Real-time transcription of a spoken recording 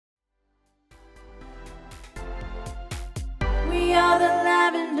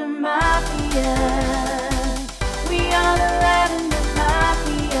Mafia. We are the Lavender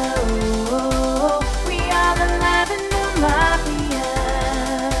Mafia. Oh, we are the Lavender Mafia.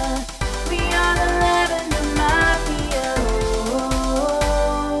 We are the Lavender Mafia.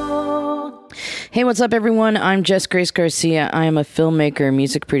 Oh. Hey, what's up, everyone? I'm Jess Grace Garcia. I am a filmmaker,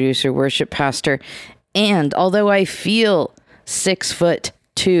 music producer, worship pastor, and although I feel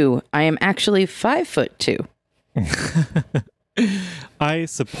 6'2", I am actually 5'2". I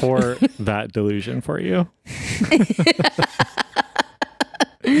support that delusion for you.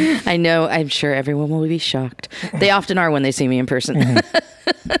 I know. I'm sure everyone will be shocked. They often are when they see me in person.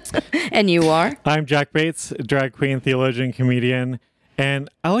 And you are? I'm Jack Bates, drag queen, theologian, comedian, and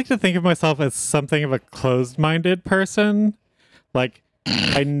I like to think of myself as something of a closed-minded person. Like,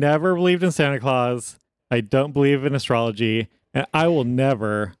 I never believed in Santa Claus. I don't believe in astrology, and I will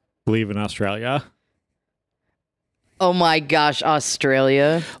never believe in Australia. Oh my gosh,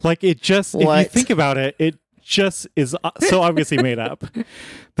 Australia. Like, it just, if you What? think about it, it just is so obviously made up.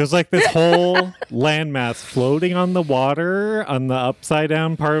 There's like this whole landmass floating on the water on the upside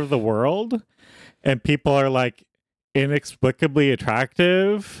down part of the world, and people are like inexplicably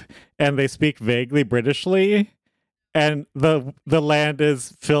attractive, and they speak vaguely Britishly, and the land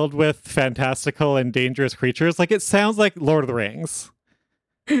is filled with fantastical and dangerous creatures. Like, it sounds like Lord of the Rings.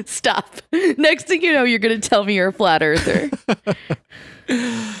 Stop. Next thing you know, you're going to tell me you're a flat earther.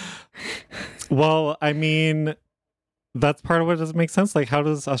 Well, I mean, that's part of what doesn't make sense. Like, how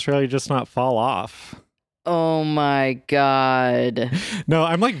does Australia just not fall off? Oh my God. No,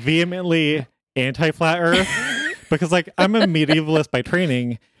 I'm like vehemently anti-flat Earth because like I'm a medievalist by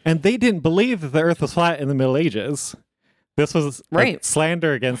training, and they didn't believe that the Earth was flat in the Middle Ages. This was Right. like,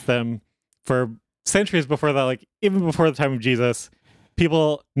 slander against them for centuries before that. Like, even before the time of Jesus,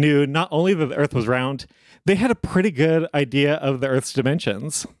 people knew not only that the Earth was round, they had a pretty good idea of the Earth's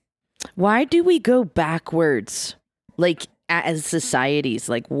dimensions. Why do we go backwards? Like, as societies,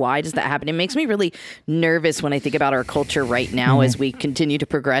 like, why does that happen? It makes me really nervous when I think about our culture right now as we continue to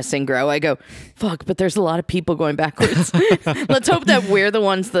progress and grow. I go, fuck, but there's a lot of people going backwards. Let's hope that we're the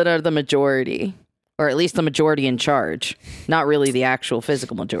ones that are the majority, or at least the majority in charge, not really the actual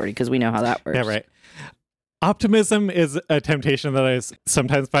physical majority, because we know how that works. Yeah, right. Optimism is a temptation that I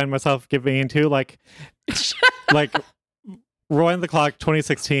sometimes find myself giving into. Like Rowing the Clock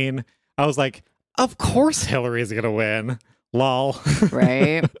 2016, I was like, of course Hillary's going to win. Lol.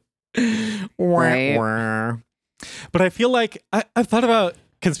 Right. Right. Wah. But I feel like I've thought about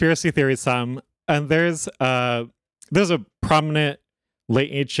conspiracy theories some, and there's a prominent late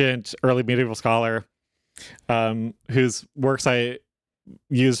ancient, early medieval scholar whose works I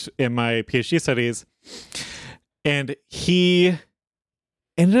used in my PhD studies, and he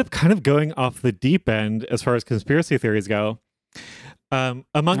ended up kind of going off the deep end as far as conspiracy theories go. Among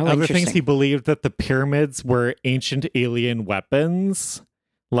other things, interesting. he believed that the pyramids were ancient alien weapons,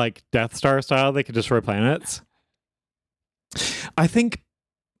 like Death Star style. They could destroy planets. I think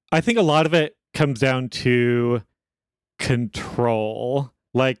a lot of it comes down to control.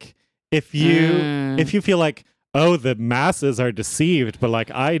 Like, if you feel like, oh, the masses are deceived, but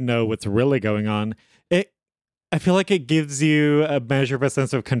like I know what's really going on, I feel like it gives you a measure of a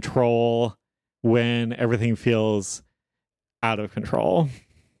sense of control when everything feels out of control.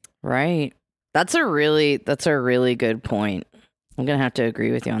 Right. That's a really good point. I'm going to have to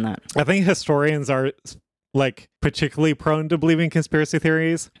agree with you on that. I think historians are like particularly prone to believing conspiracy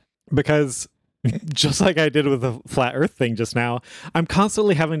theories because just like I did with the flat earth thing just now, I'm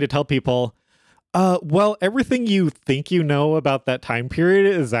constantly having to tell people, well, everything you think you know about that time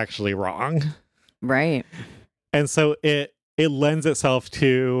period is actually wrong. Right. And so it lends itself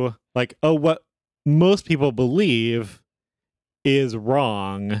to like, oh, what most people believe is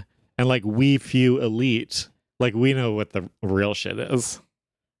wrong, and like we few elite, like we know what the real shit is.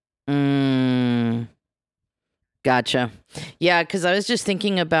 Gotcha. Yeah, because I was just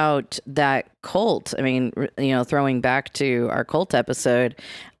thinking about that cult. I mean, throwing back to our cult episode,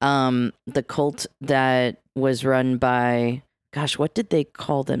 the cult that was run by, gosh, what did they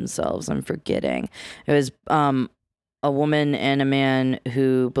call themselves? I'm forgetting. It was a woman and a man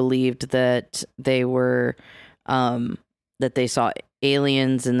who believed that they were that they saw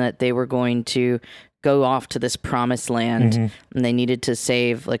aliens and that they were going to go off to this promised land, and they needed to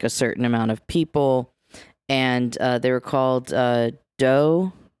save like a certain amount of people, and they were called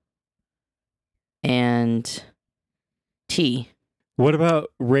Do and T. What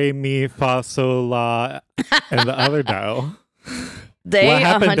about Re Mi Fa Sol La and the other Do? They what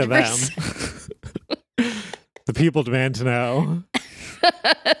happened to 100%. them? The people demand to know.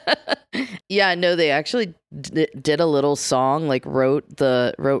 Yeah, no, they actually did a little song, like wrote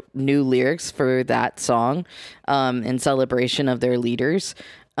new lyrics for that song, in celebration of their leaders.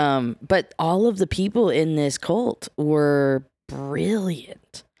 But all of the people in this cult were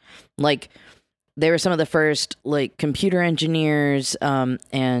brilliant. Like, they were some of the first like computer engineers,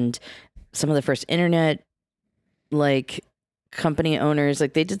 and some of the first internet like company owners.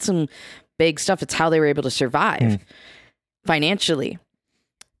 Like, they did some big stuff. It's how they were able to survive financially.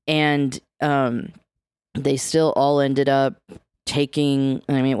 And they still all ended up taking,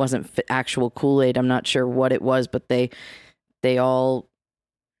 I mean, it wasn't actual Kool-Aid. I'm not sure what it was, but they all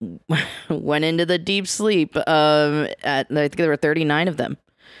went into the deep sleep. I think there were 39 of them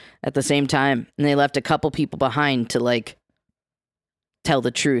at the same time. And they left a couple people behind to like tell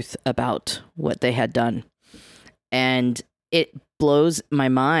the truth about what they had done. And it blows my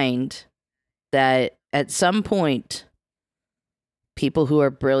mind that at some point, people who are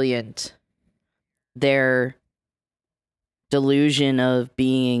brilliant, their delusion of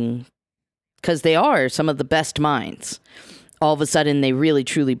being, because they are some of the best minds, all of a sudden they really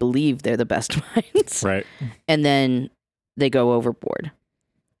truly believe they're the best minds. Right. And then they go overboard.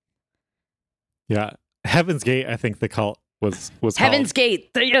 Yeah. Heaven's Gate, I think the cult was Heaven's Gate.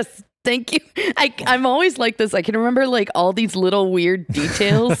 Yes. Thank you. I'm always like this. I can remember like all these little weird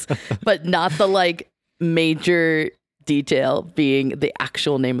details, but not the like major detail being the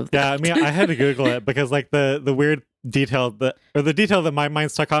actual name of the cult. I mean, I had to Google it because like the weird detail the detail that my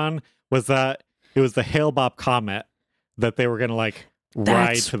mind stuck on was that it was the Hale-Bopp comet that they were going to like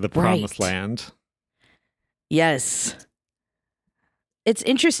ride to the promised land. Yes. It's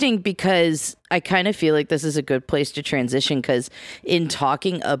interesting because I kind of feel like this is a good place to transition, because in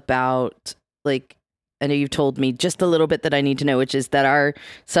talking about, like, I know you've told me just a little bit that I need to know, which is that our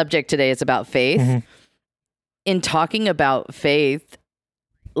subject today is about faith. Mm-hmm. In talking about faith,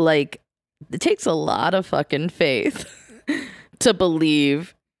 like, it takes a lot of fucking faith to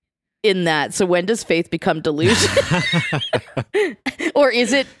believe in that. So when does faith become delusion? Or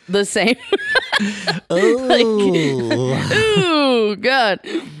is it the same? Like, ooh, God.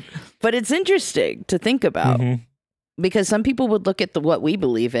 But it's interesting to think about, because some people would look at what we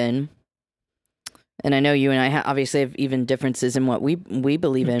believe in. And I know you and I obviously have even differences in what we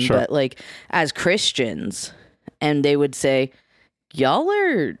believe in, sure. But like as Christians, and they would say, y'all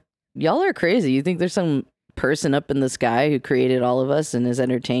are crazy. You think there's some person up in the sky who created all of us and is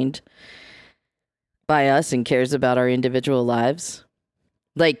entertained by us and cares about our individual lives?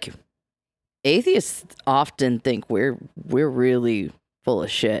 Like, atheists often think we're really full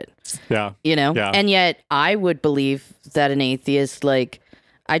of shit. Yeah. You know? Yeah. And yet I would believe that an atheist, like,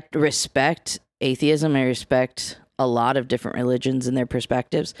 I respect atheism. I respect a lot of different religions and their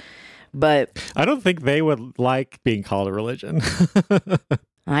perspectives. But I don't think they would like being called a religion.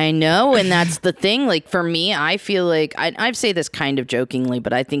 I know. And that's the thing. Like, for me, I feel like I say this kind of jokingly,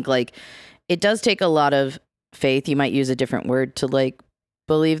 but I think like it does take a lot of faith. You might use a different word to like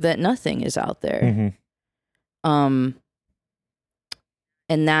believe that nothing is out there. And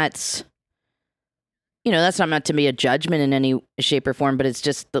that's, you know, that's not meant to be a judgment in any shape or form, but it's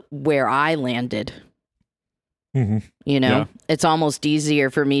just where I landed. You know, It's almost easier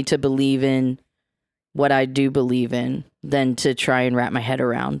for me to believe in what I do believe in than to try and wrap my head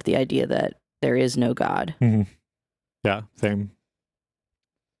around the idea that there is no God. Yeah, same.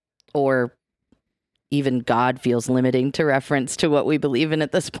 Or even God feels limiting to reference to what we believe in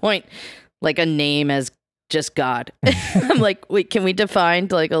at this point, like a name as just God. I'm like, wait, can we define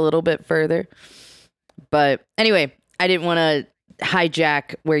like a little bit further? But anyway, I didn't want to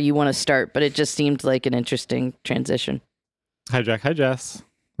hijack where you want to start, but it just seemed like an interesting transition. Hijack. Hi, Jess.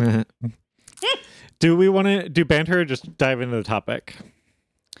 Do we want to do banter or just dive into the topic?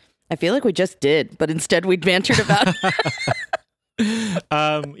 I feel like we just did, but instead we bantered about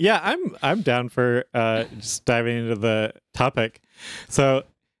Yeah, I'm down for just diving into the topic. So,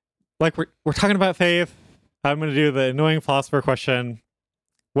 like we're talking about faith. I'm going to do the annoying philosopher question.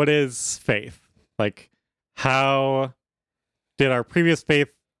 What is faith? Like, how did our previous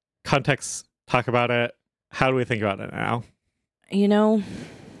faith contexts talk about it? How do we think about it now? You know,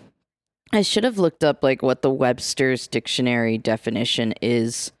 I should have looked up like what the Webster's dictionary definition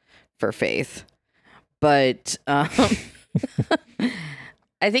is for faith. But I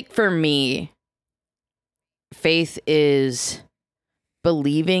think for me, faith is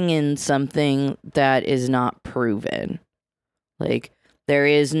believing in something that is not proven. Like, there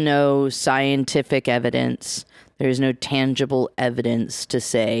is no scientific evidence. There is no tangible evidence to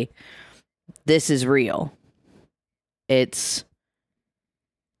say this is real. It's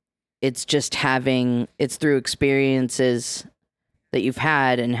just it's through experiences that you've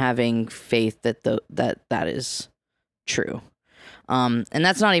had and having faith that that is true. And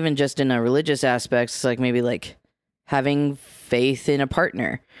that's not even just in a religious aspect. It's like maybe like having faith in a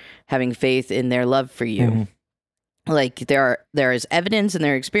partner, having faith in their love for you. Mm-hmm. Like there is evidence in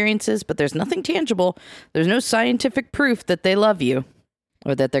their experiences, but there's nothing tangible. There's no scientific proof that they love you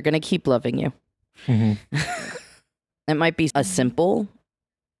or that they're going to keep loving you. Mm-hmm. It might be a simple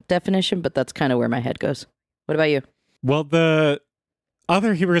definition, but that's kind of where my head goes. What about you? Well, the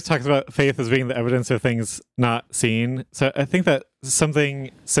author Hebrews talks about faith as being the evidence of things not seen. So I think that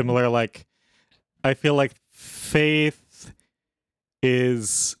something similar, like I feel like faith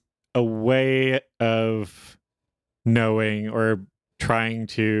is a way of knowing or trying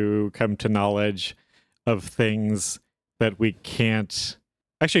to come to knowledge of things that we can't,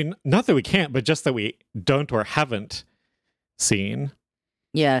 actually not that we can't, but just that we don't or haven't seen.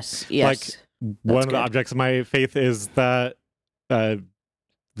 Yes. Like one of the good. objects of my faith is that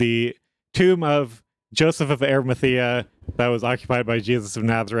the tomb of Joseph of Arimathea that was occupied by Jesus of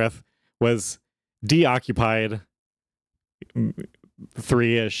Nazareth was deoccupied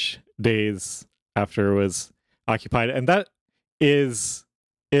 3-ish days after it was occupied. And that is,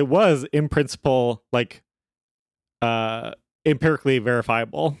 it was in principle like empirically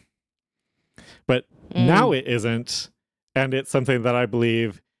verifiable. But now it isn't. And it's something that I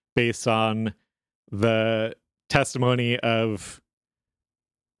believe based on the testimony of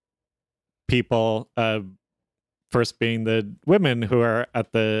people, first being the women who are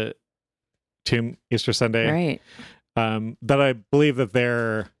at the tomb Easter Sunday, Right. that I believe that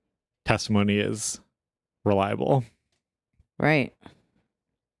their testimony is reliable. Right.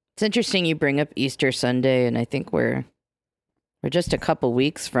 It's interesting you bring up Easter Sunday, and I think we're just a couple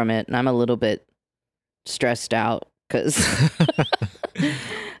weeks from it, and I'm a little bit stressed out because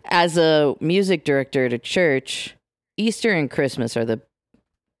as a music director at a church, Easter and Christmas are the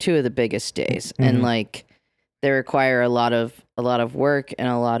two of the biggest days, and like they require a lot of work and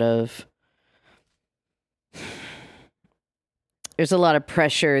there's a lot of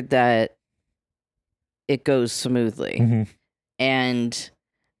pressure that it goes smoothly. Mm-hmm. And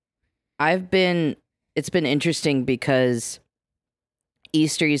it's been interesting because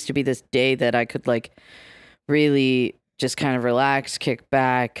Easter used to be this day that I could like really just kind of relax, kick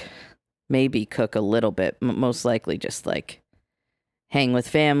back, maybe cook a little bit, most likely just like hang with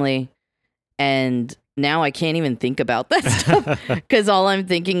family. And now I can't even think about that stuff because all I'm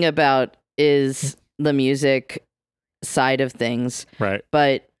thinking about is the music side of things. Right.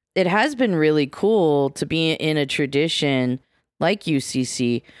 But it has been really cool to be in a tradition like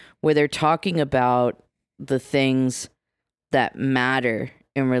UCC where they're talking about the things that matter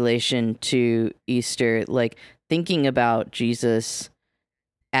in relation to Easter, like thinking about Jesus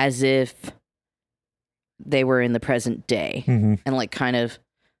as if they were in the present day, Mm-hmm. and like kind of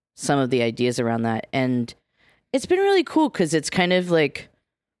some of the ideas around that. And it's been really cool because it's kind of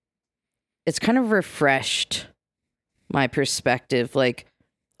refreshed my perspective. Like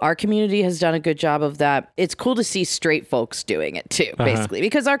our community has done a good job of that. It's cool to see straight folks doing it too, basically,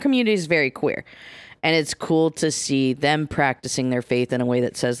 because our community is very queer. And it's cool to see them practicing their faith in a way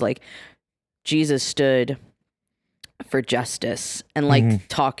that says like Jesus stood for justice and like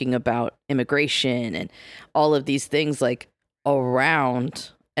talking about immigration and all of these things like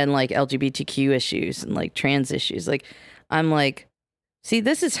around and like LGBTQ issues and like trans issues. Like I'm like, see,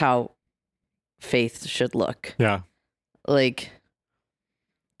 this is how faith should look. Yeah. Like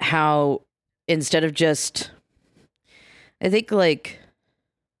how instead of just, I think like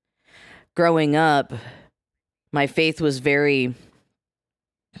growing up, my faith was very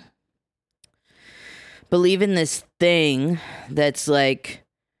believe in this thing that's like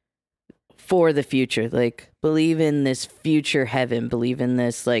for the future, like believe in this future heaven, believe in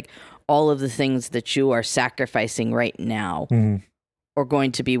this, like all of the things that you are sacrificing right now are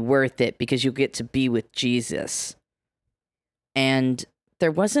going to be worth it because you get to be with Jesus. And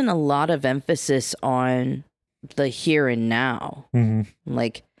there wasn't a lot of emphasis on the here and now,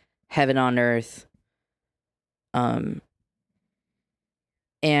 like heaven on earth. And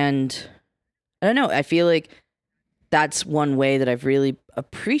I don't know, I feel like that's one way that I've really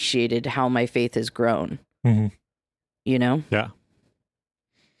appreciated how my faith has grown. You know? Yeah.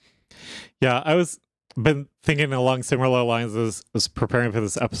 Yeah, I was been thinking along similar lines as preparing for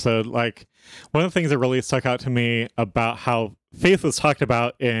this episode. Like one of the things that really stuck out to me about how faith was talked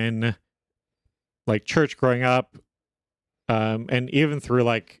about in like church growing up, and even through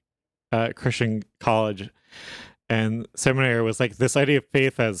like Christian college and seminary was like this idea of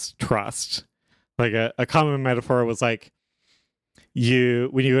faith as trust. Like a common metaphor was like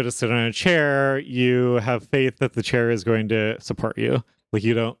when you go to sit on a chair, you have faith that the chair is going to support you. Like,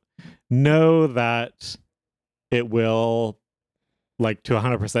 you don't know that it will, like, to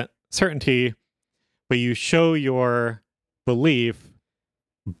 100% certainty, but you show your belief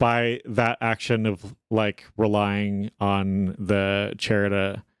by that action of, like, relying on the chair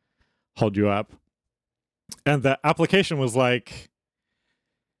to hold you up. And the application was like,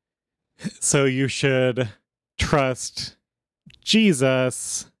 so you should trust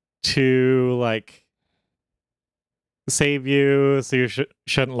Jesus to, like, save you. So you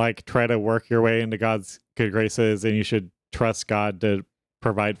shouldn't, like, try to work your way into God's good graces, and you should trust God to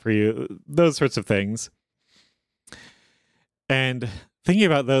provide for you. Those sorts of things. And thinking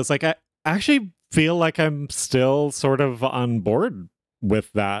about those, like, I actually feel like I'm still sort of on board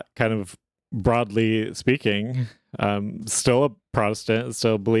with that, kind of broadly speaking. Still a Protestant,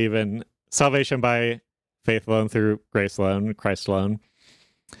 still believe in salvation by faith alone, through grace alone, Christ alone.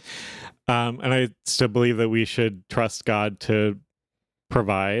 And I still believe that we should trust God to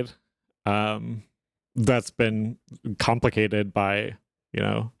provide. That's been complicated by,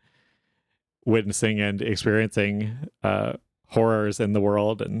 witnessing and experiencing horrors in the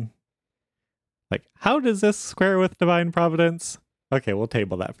world, and, like, how does this square with divine providence? Okay, we'll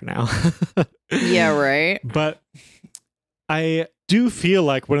table that for now. Yeah, right. But I do feel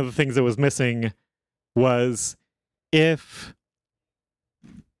like one of the things that was missing was if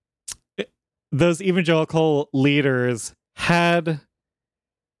those evangelical leaders had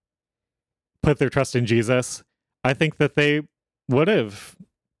put their trust in Jesus, I think that they would have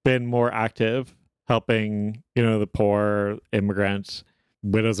been more active helping, the poor, immigrants,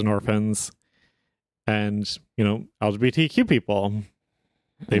 widows and orphans, and, LGBTQ people.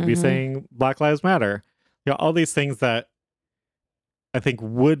 They'd be saying Black Lives Matter. All these things that I think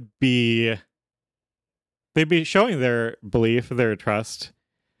they'd be showing their belief, their trust,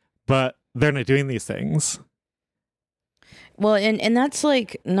 but they're not doing these things. Well, and that's,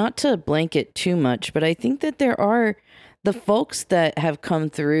 like, not to blanket too much, but I think that there are the folks that have come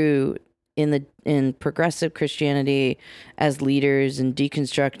through in progressive Christianity as leaders and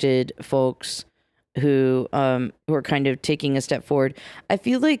deconstructed folks who are kind of taking a step forward. I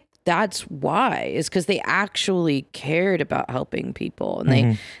feel like that's why, is because they actually cared about helping people,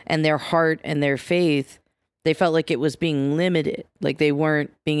 and and their heart and their faith, they felt like it was being limited, like they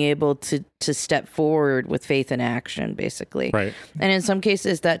weren't being able to step forward with faith in action, basically. Right. And in some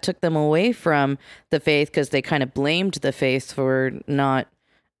cases that took them away from the faith because they kind of blamed the faith for not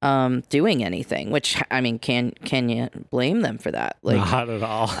doing anything, which, I mean, can you blame them for that? Like, not at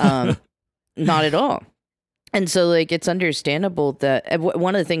all. Not at all. And so, like, it's understandable that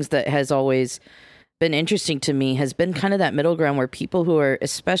one of the things that has always been interesting to me has been kind of that middle ground where people who are,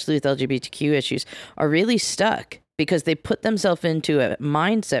 especially with LGBTQ issues, are really stuck because they put themselves into a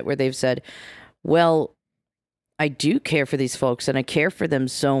mindset where they've said, well, I do care for these folks and I care for them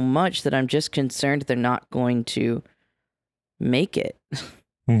so much that I'm just concerned they're not going to make it.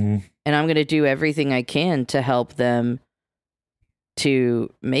 And I'm going to do everything I can to help them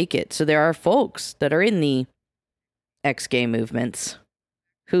to make it. So there are folks that are in the ex-gay movements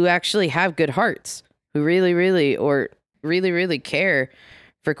who actually have good hearts, who really, really care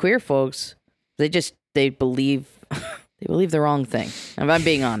for queer folks. They believe the wrong thing. If I'm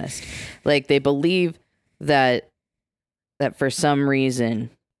being honest, like, they believe that for some reason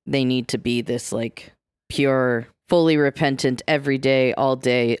they need to be this, like, pure, fully repentant, every day, all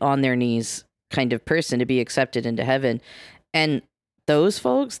day, on their knees kind of person to be accepted into heaven. And those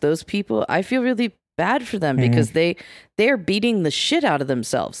folks, those people, I feel really bad for them because they're beating the shit out of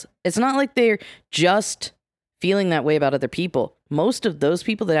themselves. It's not like they're just feeling that way about other people. Most of those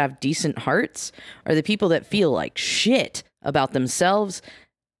people that have decent hearts are the people that feel like shit about themselves,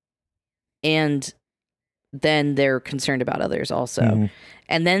 and then they're concerned about others also.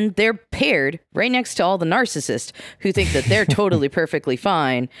 And then they're paired right next to all the narcissists who think that they're totally perfectly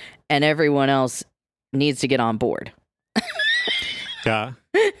fine and everyone else needs to get on board. Yeah.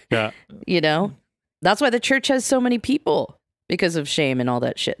 That's why the church has so many people, because of shame and all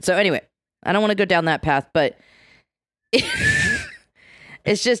that shit. So anyway, I don't want to go down that path, but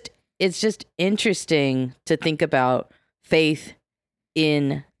it's just interesting to think about faith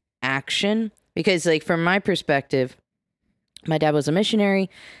in action, because, like, from my perspective, my dad was a missionary,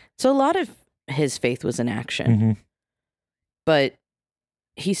 so a lot of his faith was in action, but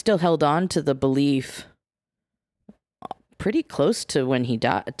he still held on to the belief pretty close to when he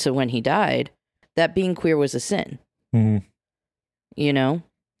died, that being queer was a sin. Being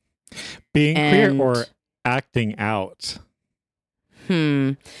queer or acting out.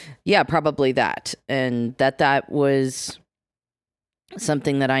 Yeah, probably that. And that was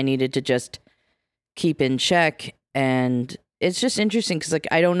something that I needed to just keep in check. And it's just interesting because like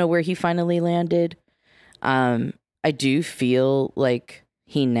I don't know where he finally landed. I do feel like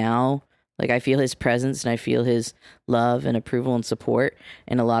I feel his presence and I feel his love and approval and support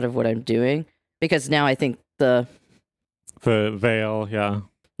in a lot of what I'm doing, because now I think the veil,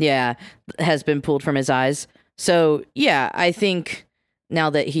 yeah, has been pulled from his eyes. So yeah, I think now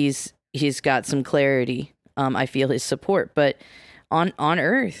that he's got some clarity, I feel his support. But on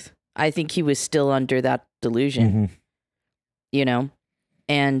earth, I think he was still under that delusion, you know?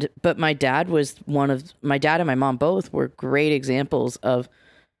 But my dad and my mom both were great examples of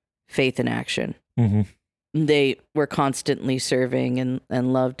faith in action. They were constantly serving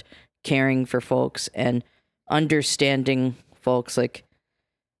and loved caring for folks and understanding folks. Like,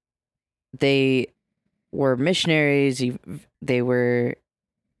 they were missionaries, they were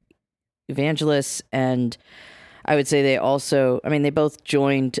evangelists, and I would say they both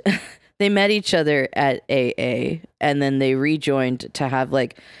joined they met each other at AA, and then they rejoined to have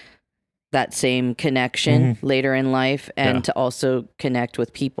like that same connection later in life, and to also connect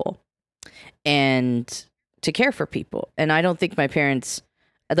with people and to care for people. And I don't think my parents,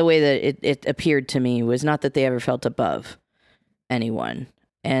 the way that it appeared to me, was not that they ever felt above anyone.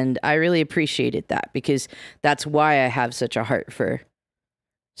 And I really appreciated that, because that's why I have such a heart for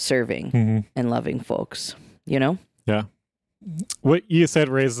serving and loving folks, you know? Yeah. What you said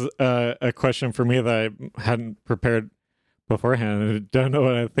raised a question for me that I hadn't prepared beforehand and don't know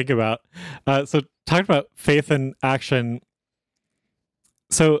what I think about. So talking about faith in action.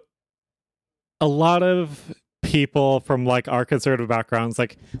 So a lot of people from like our conservative backgrounds,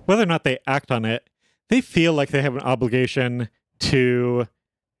 like whether or not they act on it, they feel like they have an obligation to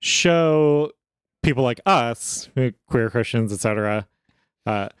show people like us, queer Christians, etc.,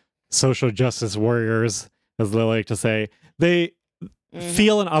 social justice warriors, as they like to say, they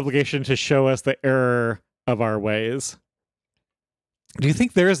feel an obligation to show us the error of our ways. Do you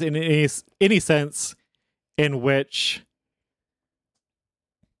think there's any sense in which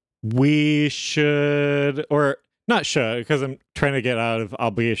we should, or not should, because I'm trying to get out of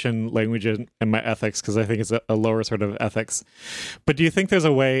obligation language and my ethics, because I think it's a lower sort of ethics. But do you think there's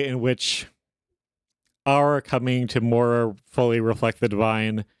a way in which our coming to more fully reflect the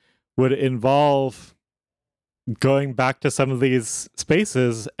divine would involve going back to some of these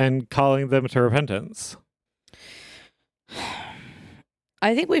spaces and calling them to repentance?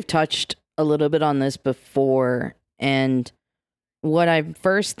 I think we've touched a little bit on this before, and what I'm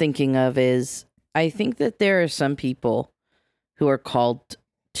first thinking of is I think that there are some people who are called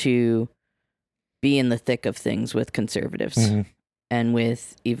to be in the thick of things with conservatives and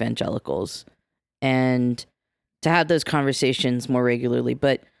with evangelicals, and to have those conversations more regularly.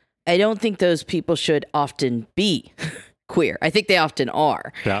 But I don't think those people should often be queer. I think they often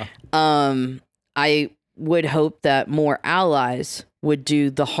are. Yeah. I would hope that more allies would do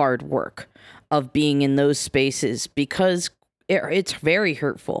the hard work of being in those spaces, because it's very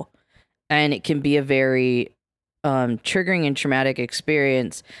hurtful and it can be a very triggering and traumatic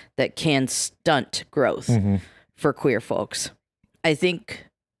experience that can stunt growth for queer folks. I think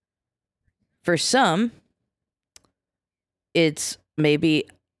for some, it's maybe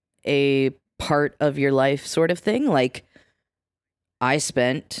a part of your life sort of thing. Like, I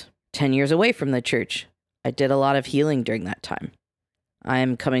spent 10 years away from the church. I did a lot of healing during that time.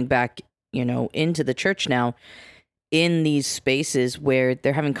 I'm coming back, into the church now in these spaces where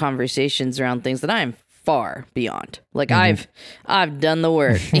they're having conversations around things that I'm far beyond. Like, I've done the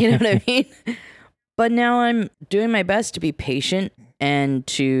work, you know what I mean? But now I'm doing my best to be patient and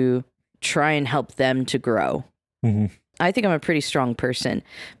to try and help them to grow. I think I'm a pretty strong person,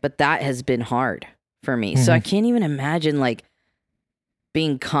 but that has been hard for me. So I can't even imagine like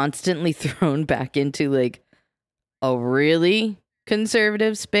being constantly thrown back into like a really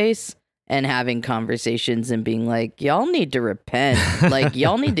conservative space and having conversations and being like, y'all need to repent. Like,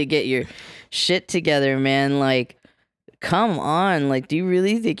 y'all need to get your shit together, man. Like, come on. Like, do you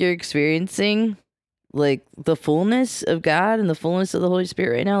really think you're experiencing like the fullness of God and the fullness of the Holy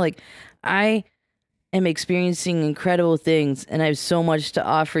Spirit right now? Like, I am experiencing incredible things and I have so much to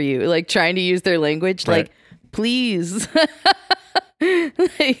offer you. Like, trying to use their language. Right. Like, please,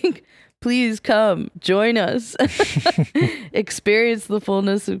 like, please come join us, experience the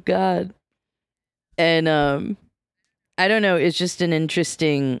fullness of God. And I don't know, it's just an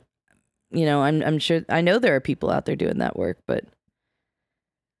interesting, I'm sure, I know there are people out there doing that work, but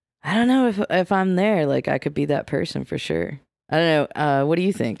I don't know if I'm there. Like, I could be that person for sure. I don't know. What do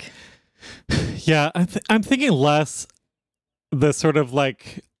you think? Yeah, I'm thinking less the sort of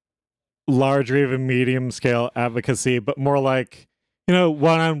like large or even medium scale advocacy, but more like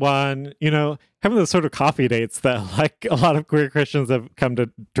one-on-one, having those sort of coffee dates that like a lot of queer Christians have come to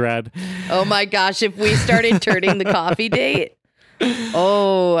dread. Oh my gosh, if we started turning the coffee date.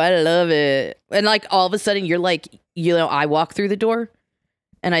 Oh, I love it. And like all of a sudden you're like, I walk through the door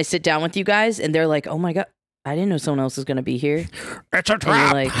and I sit down with you guys and they're like, oh my God, I didn't know someone else was going to be here. It's a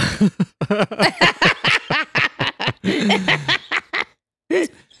trap. And you're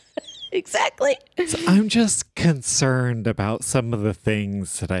like, exactly. So I'm just concerned about some of the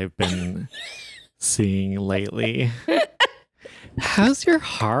things that I've been seeing lately. How's your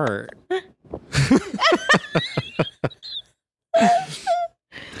heart?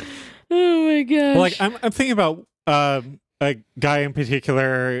 Oh my gosh. Like I'm thinking about a guy in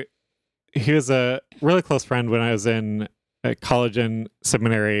particular. He was a really close friend when I was in college and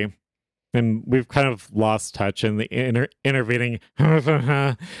seminary, and we've kind of lost touch in the intervening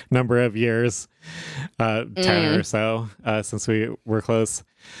number of years, 10 or so, since we were close.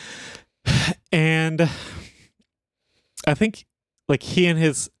 And I think like he and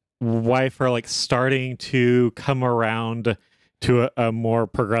his wife are like starting to come around to a more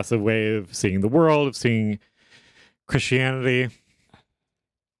progressive way of seeing the world, of seeing Christianity.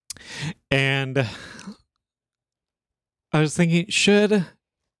 And I was thinking, here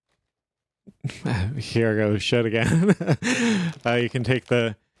I go, should again. You can take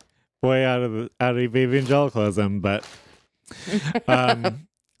the boy out of evangelicalism, but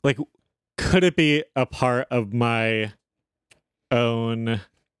like, could it be a part of my own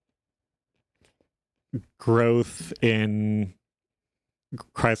growth in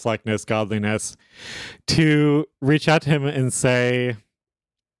Christ-likeness, godliness, to reach out to him and say,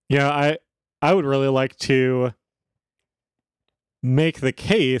 I would really like to make the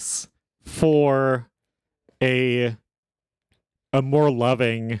case for a more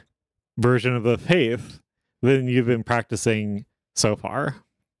loving version of the faith than you've been practicing so far.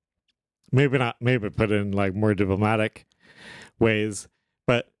 Maybe put in like more diplomatic ways,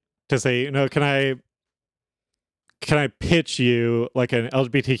 but to say, can I pitch you like an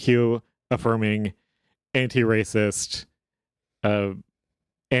LGBTQ affirming, anti-racist,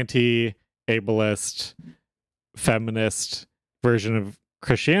 anti-ableist, feminist version of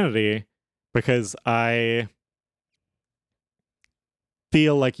Christianity, because I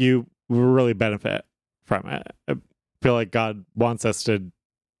feel like you really benefit from it. I feel like God wants us to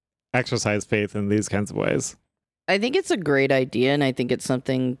exercise faith in these kinds of ways. I think it's a great idea, and I think it's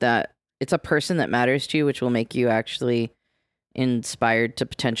something that it's a person that matters to you, which will make you actually inspired to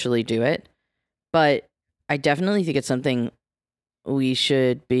potentially do it. But I definitely think it's something we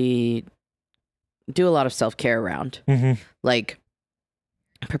should do a lot of self-care around. Mm-hmm. Like,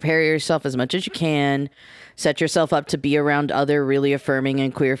 prepare yourself as much as you can. Set yourself up to be around other really affirming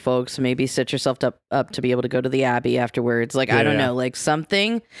and queer folks. Maybe set yourself up to be able to go to the Abbey afterwards. Like, I don't know, like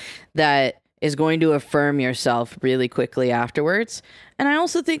something that is going to affirm yourself really quickly afterwards. And I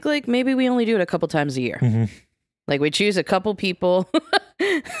also think like maybe we only do it a couple times a year. Mm-hmm. Like we choose a couple people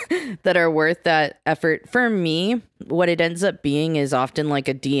that are worth that effort. For me, what it ends up being is often like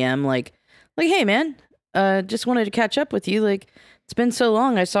a DM, like, hey man, just wanted to catch up with you. Like, it's been so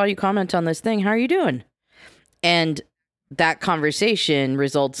long. I saw you comment on this thing. How are you doing? And that conversation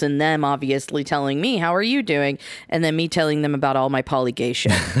results in them obviously telling me, how are you doing? And then me telling them about all my poly gay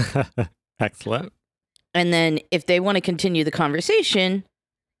shit. Excellent. And then if they want to continue the conversation,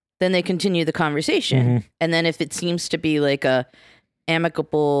 then they continue the conversation. Mm-hmm. And then if it seems to be like a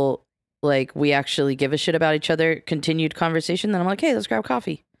amicable, like we actually give a shit about each other, continued conversation, then I'm like, hey, let's grab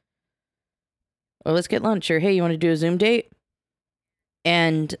coffee. Or let's get lunch. Or hey, you want to do a Zoom date?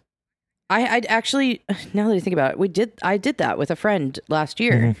 And I'd actually, now that I think about it, I did that with a friend last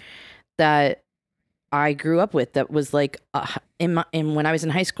year that I grew up with. That was like when I was in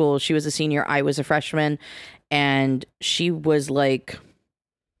high school, she was a senior, I was a freshman, and she was like,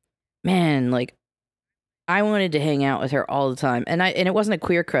 man, like I wanted to hang out with her all the time, and it wasn't a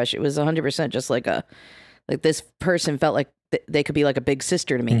queer crush. It was 100% just like this person felt like they could be like a big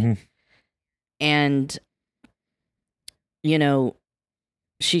sister to me, Mm-hmm. and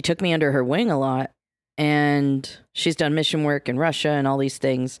she took me under her wing a lot, and she's done mission work in Russia and all these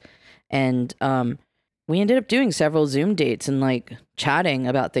things. And we ended up doing several Zoom dates and like chatting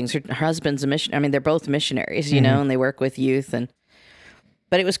about things. Her husband's a mission. I mean, they're both missionaries, and they work with youth.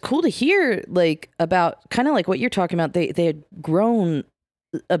 But it was cool to hear like about kind of like what you're talking about. They had grown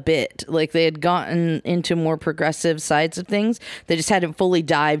a bit, like they had gotten into more progressive sides of things. They just hadn't fully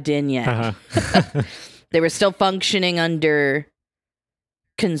dived in yet. Uh-huh. They were still functioning under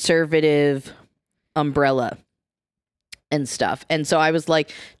conservative umbrella and stuff. And so I was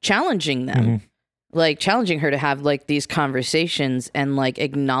like challenging them. like challenging her to have like these conversations and like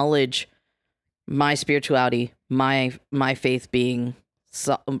acknowledge my spirituality, my faith being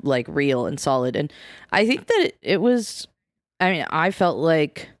like real and solid. And I think that it was, I mean, I felt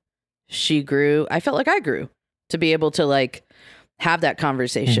like she grew. I felt like I grew to be able to like have that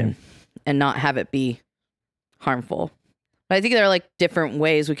conversation and not have it be harmful. But I think there are like different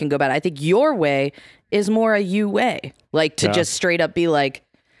ways we can go about it. I think your way is more a you way, like to just straight up be like,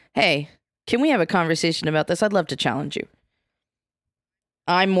 hey, can we have a conversation about this? I'd love to challenge you.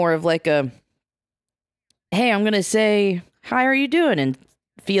 I'm more of like a, hey, I'm going to say, how are you doing? And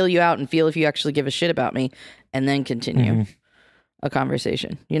feel you out and feel if you actually give a shit about me and then continue a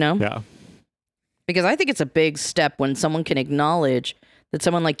conversation, you know? Yeah. Because I think it's a big step when someone can acknowledge that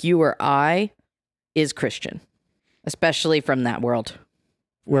someone like you or I is Christian, especially from that world.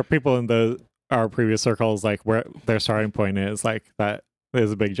 Where people in our previous circles, like where their starting point is, like that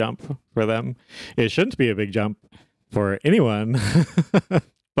is a big jump for them. It shouldn't be a big jump for anyone,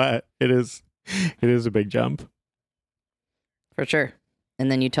 but it is a big jump. For sure. And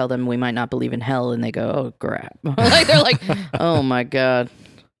then you tell them we might not believe in hell and they go, oh, crap. Like they're like, oh my God,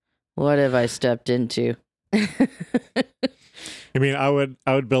 what have I stepped into? I mean, I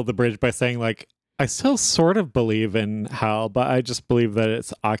would build the bridge by saying like, I still sort of believe in hell, but I just believe that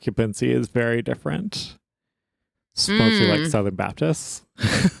its occupancy is very different. It's mostly like Southern Baptists.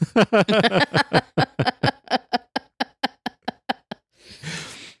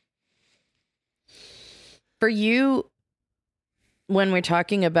 For you, when we're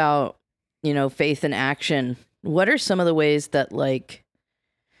talking about, you know, faith in action, what are some of the ways that like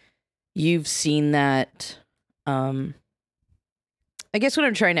you've seen that? I guess what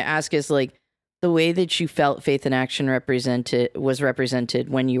I'm trying to ask is like the way that you felt faith in action was represented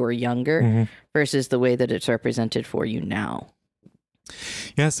when you were younger versus the way that it's represented for you now.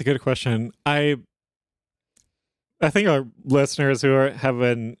 Yeah, that's a good question. I think our listeners who have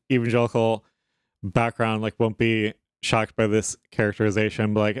an evangelical background like won't be shocked by this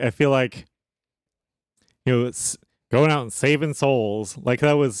characterization, but like I feel like, you know, it's going out and saving souls, like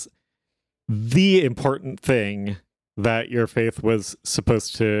that was the important thing that your faith was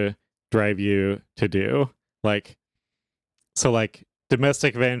supposed to drive you to do. Like, so like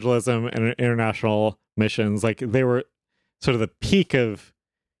domestic evangelism and international missions, like they were sort of the peak of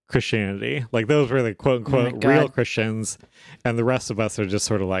Christianity. Like those were the quote unquote real Christians, and the rest of us are just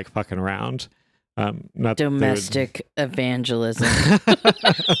sort of like fucking around. Not domestic evangelism.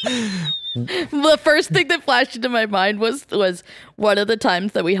 The first thing that flashed into my mind was one of the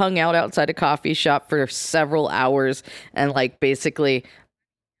times that we hung out outside a coffee shop for several hours and like basically,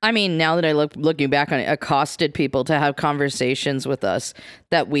 I mean, now that I looking back on it, accosted people to have conversations with us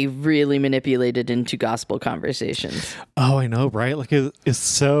that we really manipulated into gospel conversations. Oh, I know, right? Like it's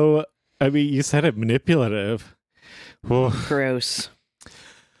so, I mean, you said it, manipulative. Whoa. Gross.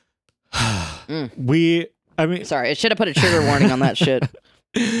 Sorry, I should have put a trigger warning on that shit.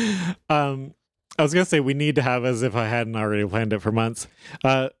 I was gonna say we need to have, as if I hadn't already planned it for months.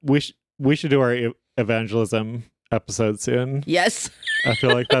 We should do our evangelism episode soon. Yes, I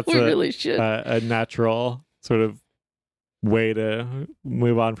feel like that's really should. A natural sort of way to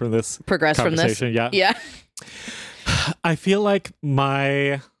move on from this progress from this. Yeah. I feel like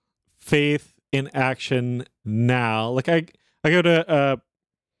my faith in action now, like I go to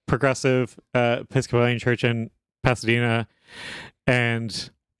Progressive Episcopalian Church in Pasadena, and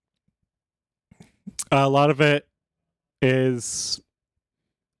a lot of it is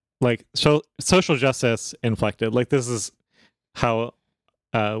like social justice inflected. Like this is how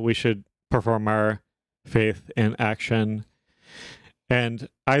we should perform our faith in action, and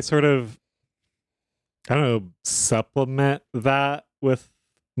I sort of, I don't know, supplement that with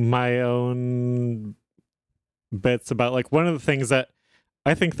my own bits about like one of the things that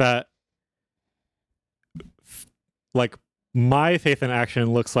I think that like my faith in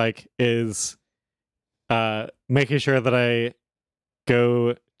action looks like is making sure that I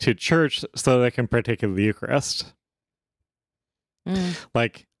go to church so that I can partake of the Eucharist.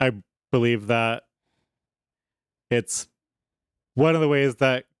 Like I believe that it's one of the ways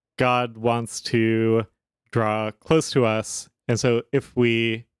that God wants to draw close to us, and so if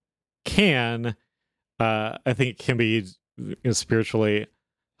we can, I think it can be spiritually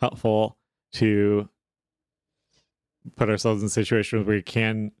helpful to put ourselves in situations where we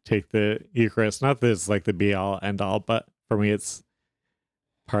can take the Eucharist. Not that it's like the be all end all, but for me it's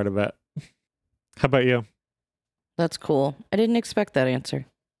part of it. How about you? That's cool. I didn't expect that answer.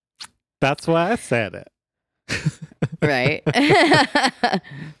 That's why I said it. Right.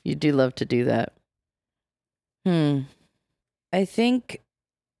 You do love to do that. I think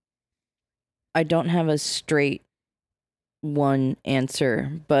I don't have a straight one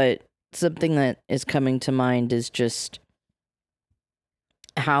answer, but something that is coming to mind is just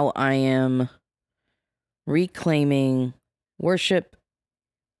how I am reclaiming worship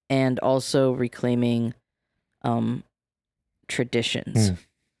and also reclaiming traditions.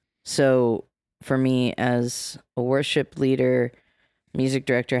 So for me as a worship leader, music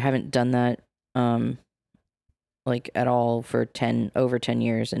director, I haven't done that like at all for over 10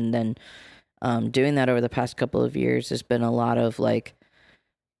 years. And then doing that over the past couple of years has been a lot of like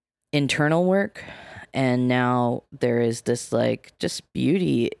internal work. And now there is this like just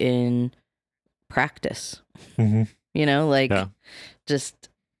beauty in practice, you know, like just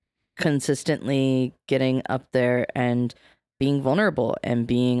consistently getting up there and being vulnerable and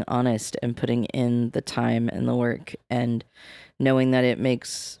being honest and putting in the time and the work and knowing that it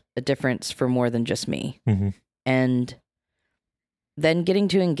makes a difference for more than just me. And then getting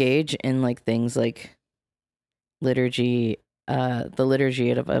to engage in like things like liturgy, the liturgy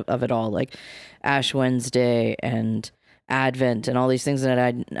of it all, like Ash Wednesday and Advent and all these things that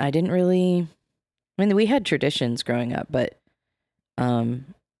I didn't really. I mean, we had traditions growing up, but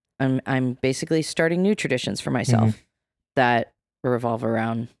I'm basically starting new traditions for myself that revolve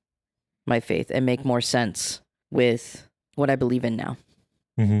around my faith and make more sense with what I believe in now.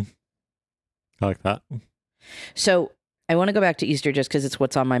 I like that. So I want to go back to Easter just because it's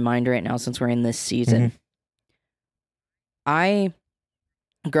what's on my mind right now since we're in this season.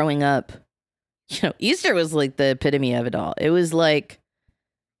 Growing up, you know, Easter was like the epitome of it all. It was like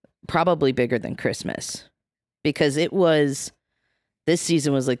probably bigger than Christmas because this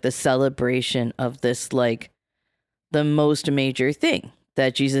season was like the celebration of this, like the most major thing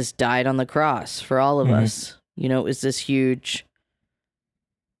that Jesus died on the cross for all of us. You know, it was this huge,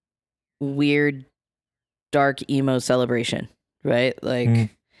 weird, dark emo celebration, right? Like,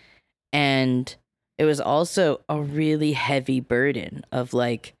 and it was also a really heavy burden of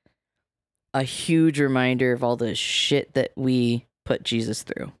like a huge reminder of all the shit that we put Jesus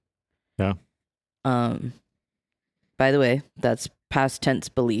through. Yeah. By the way, that's past tense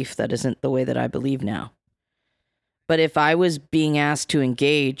belief. That isn't the way that I believe now. But if I was being asked to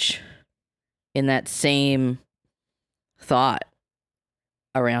engage in that same thought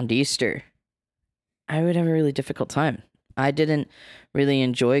around Easter, I would have a really difficult time. I didn't really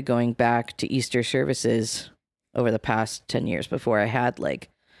enjoy going back to Easter services over the past 10 years before I had like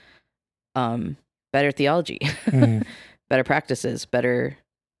better theology, better practices, better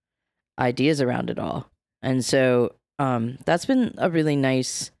ideas around it all. And so that's been a really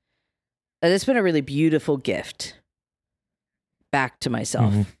nice, it's been a really beautiful gift back to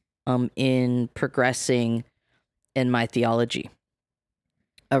myself in progressing in my theology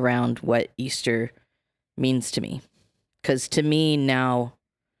around what Easter means to me. Because to me now,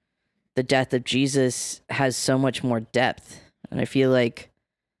 the death of Jesus has so much more depth. And I feel like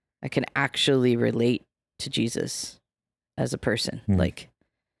I can actually relate to Jesus as a person. Like,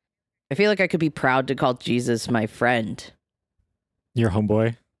 I feel like I could be proud to call Jesus my friend. Your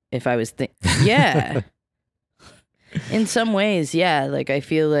homeboy? If I was yeah. In some ways, yeah. Like, I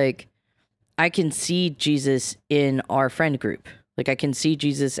feel like I can see Jesus in our friend group. Like, I can see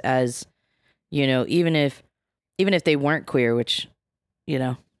Jesus as, you know, even if they weren't queer, which, you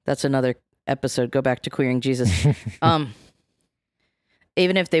know, that's another episode. Go back to queering Jesus.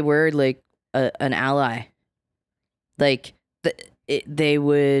 Even if they were like an ally, like they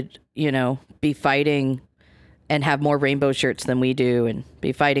would, you know, be fighting and have more rainbow shirts than we do, and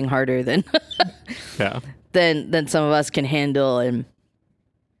be fighting harder than than some of us can handle, and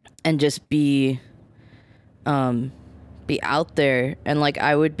just be out there, and like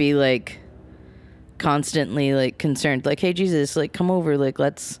I would be like constantly like concerned, like, hey Jesus, like come over, like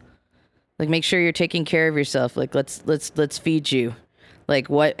let's like make sure you're taking care of yourself, like let's feed you, like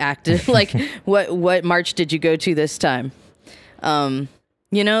what active like what march did you go to this time,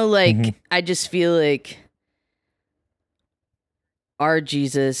 you know, like I just feel like our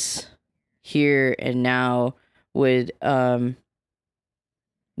Jesus here and now would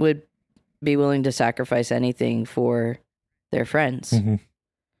be willing to sacrifice anything for their friends.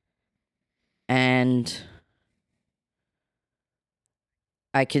 And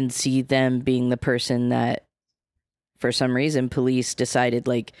I can see them being the person that, for some reason, police decided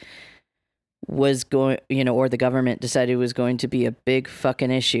like was going, you know, or the government decided was going to be a big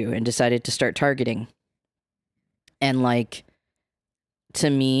fucking issue and decided to start targeting. And like, to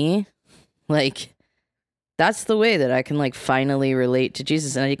me, like, that's the way that I can like finally relate to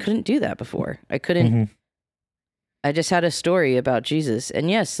Jesus. And I couldn't do that before. I couldn't. I just had a story about Jesus. And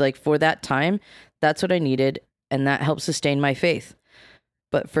yes, like for that time, that's what I needed. And that helped sustain my faith.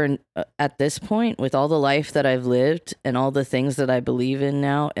 But for at this point, with all the life that I've lived and all the things that I believe in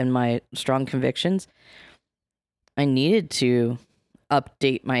now and my strong convictions, I needed to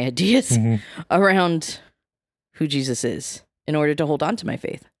update my ideas around who Jesus is in order to hold on to my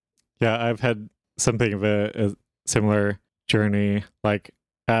faith. Yeah, I've had something of a similar journey. Like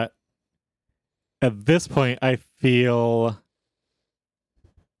at this point, I feel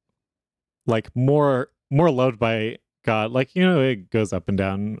like more loved by God. Like, it goes up and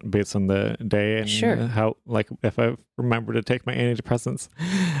down based on the day and Sure. how, like, if I remember to take my antidepressants.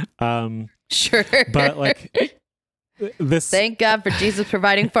 Sure. But like this. Thank God for Jesus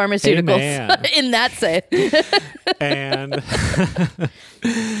providing pharmaceuticals Amen. in that sense. And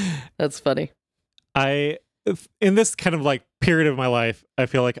That's funny. in this kind of like period of my life, I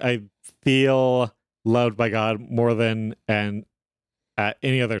feel like I feel loved by God more than at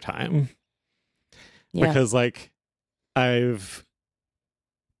any other time. Yeah. Because like I've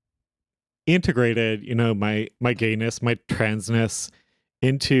integrated, my gayness, my transness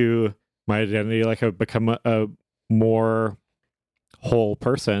into my identity. Like I've become a more whole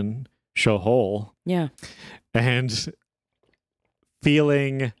person, show whole. Yeah. And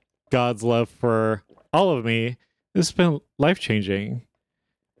feeling God's love for all of me has been life-changing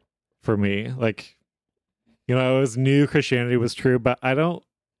for me. Like, I always knew Christianity was true, but I don't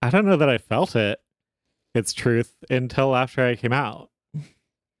know that I felt its truth until after I came out.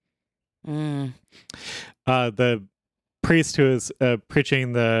 The priest who was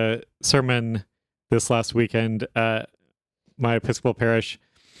preaching the sermon this last weekend at my Episcopal parish,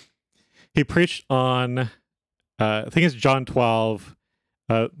 he preached on, I think it's John 12.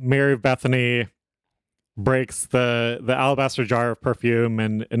 Mary of Bethany breaks the alabaster jar of perfume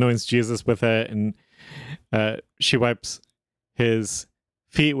and anoints Jesus with it, and she wipes his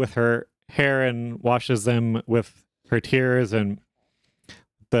feet with her hair and washes them with her tears. And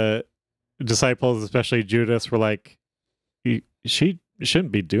the disciples, especially Judas, were like, she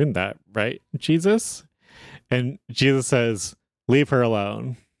shouldn't be doing that, right, Jesus? And Jesus says, leave her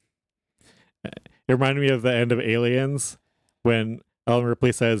alone. It reminded me of the end of Aliens when Ellen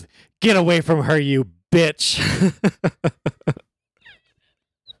Ripley says, get away from her, you bitch.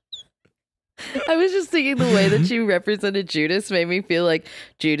 I was just thinking the way that you represented Judas made me feel like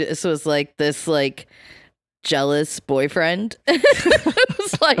Judas was like this like jealous boyfriend.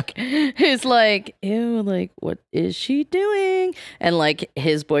 It's like who's like, ew, like what is she doing? And like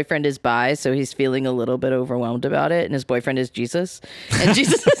his boyfriend is bi, so he's feeling a little bit overwhelmed about it, and his boyfriend is Jesus. And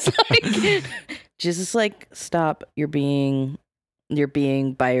Jesus is like, stop, you're being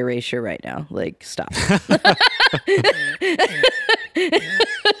bi erasure right now. Like, stop.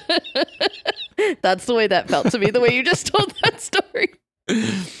 That's the way that felt to me, the way you just told that story.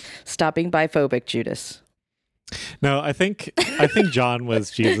 Stop being biphobic, Judas. No, I think John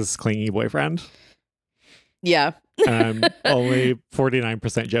was Jesus' clingy boyfriend. Yeah. I'm only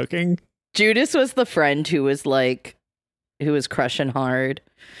 49% joking. Judas was the friend who was crushing hard.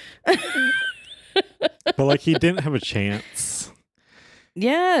 But like he didn't have a chance.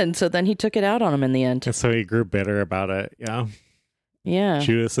 Yeah, and so then he took it out on him in the end. And so he grew bitter about it. Yeah. Yeah.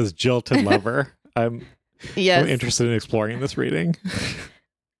 Judas' jilted lover. I'm interested in exploring this reading.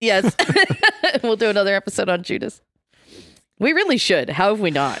 Yes. We'll do another episode on Judas. We really should. How have we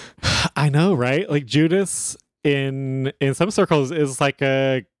not? I know, right? Like Judas in some circles is like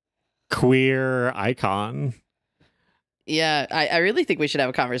a queer icon. Yeah, I really think we should have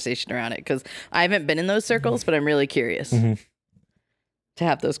a conversation around it because I haven't been in those circles, but I'm really curious to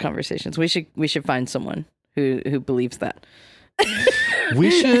have those conversations. We should find someone who believes that. We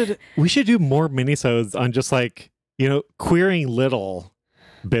should do more minisodes on just like, queering little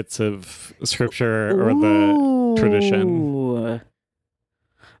bits of scripture or the tradition.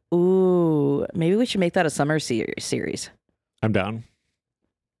 Ooh, maybe we should make that a summer series. I'm down.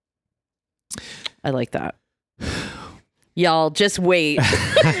 I like that. Y'all just wait.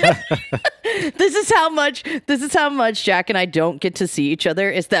 This is how much Jack and I don't get to see each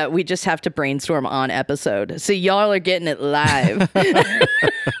other, is that we just have to brainstorm on episode. So y'all are getting it live.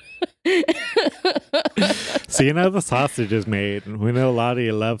 So the sausage is made. We know a lot of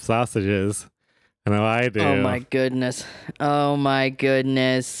you love sausages. I know I do. Oh my goodness.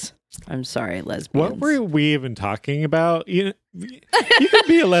 I'm sorry, lesbians. What were we even talking about? You could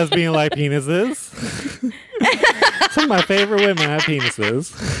be a lesbian like penises. Some of my favorite women have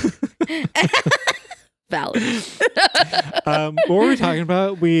penises. Valid. What were we talking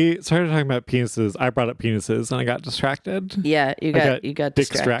about? We started talking about penises. I brought up penises and I got distracted. Yeah, you got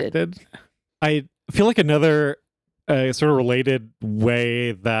distracted. I feel like another sort of related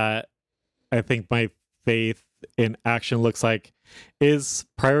way that I think my faith in action looks like is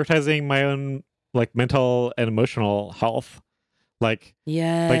prioritizing my own like mental and emotional health. Like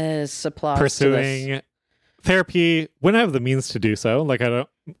Yes, applause to this. pursuing therapy when I have the means to do so. Like I don't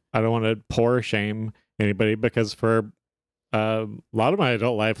want to pour shame anybody, because for a lot of my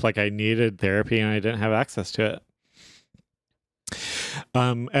adult life, like I needed therapy and I didn't have access to it.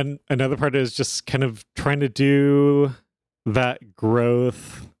 And another part is just kind of trying to do that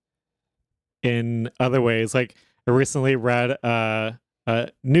growth in other ways. Like I recently read a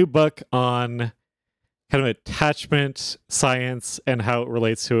new book on kind of attachment science and how it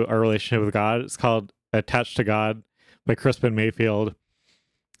relates to our relationship with God. It's called Attached to God by Crispin Mayfield.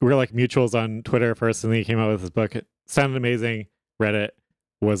 We were like mutuals on Twitter first, and then he came out with this book. It sounded amazing. Read it,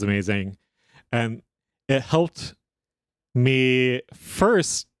 was amazing. And it helped me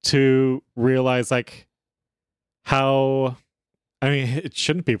first to realize like how, I mean, it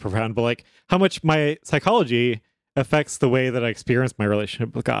shouldn't be profound, but like how much my psychology affects the way that I experience my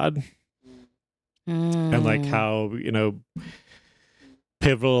relationship with God. And like how, you know,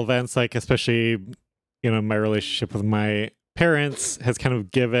 pivotal events, like especially, you know, my relationship with my parents has kind of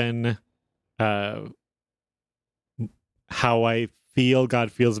given how I feel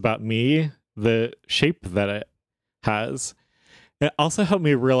God feels about me, the shape that it has. It also helped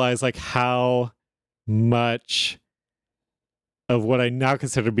me realize like how much of what I now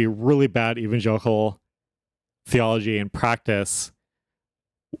consider to be really bad evangelical theology and practice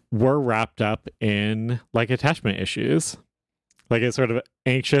were wrapped up in like attachment issues. Like a sort of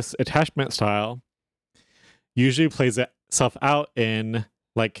anxious attachment style usually plays itself out in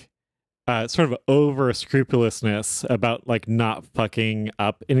like sort of over scrupulousness about like not fucking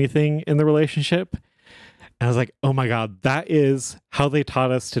up anything in the relationship. And I was like, oh my God, that is how they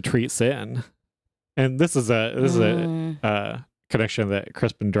taught us to treat sin. And this is a connection that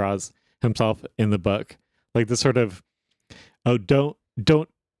Crispin draws himself in the book. Like this sort of, oh, don't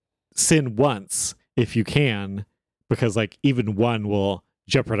sin once if you can, because like even one will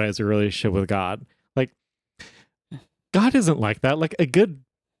jeopardize your relationship with God. Like God isn't like that. Like a good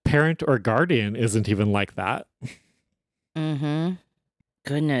parent or guardian isn't even like that. Mm-hmm.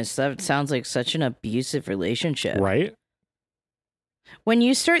 Goodness, that sounds like such an abusive relationship. Right? When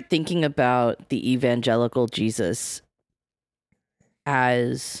you start thinking about the evangelical Jesus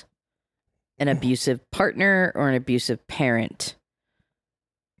as an abusive partner or an abusive parent,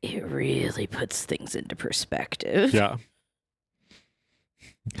 it really puts things into perspective. Yeah.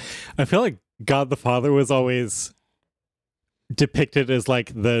 I feel like God the Father was always depicted as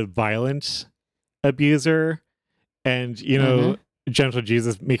like the violent abuser, and you know, gentle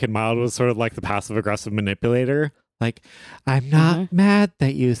Jesus, meek and mild, was sort of like the passive aggressive manipulator. Like, I'm not mad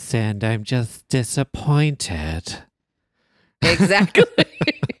that you sinned, I'm just disappointed. Exactly.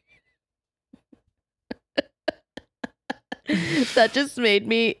 That just made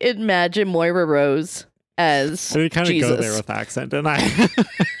me imagine Moira Rose as We kind of Jesus. go there with accent, didn't I?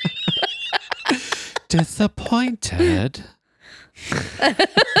 Disappointed.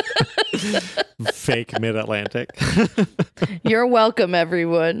 Fake mid-Atlantic. You're welcome,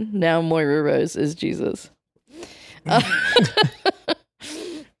 everyone. Now Moira Rose is Jesus.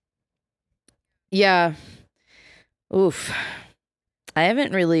 Yeah. Oof. I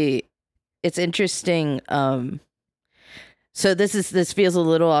haven't really. It's interesting. So this feels a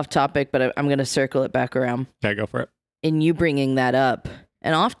little off topic, but I'm going to circle it back around. Okay, go for it. In you bringing that up,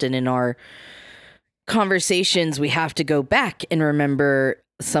 and often in our conversations, we have to go back and remember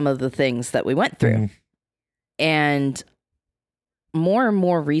some of the things that we went through. And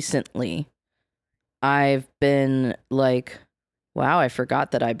more recently, I've been like, wow, I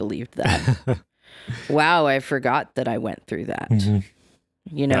forgot that I believed that. Wow, I forgot that I went through that.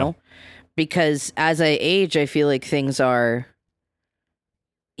 You know? Because as I age, I feel like things are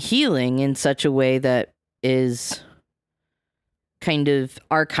healing in such a way that is kind of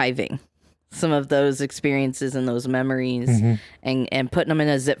archiving some of those experiences and those memories and putting them in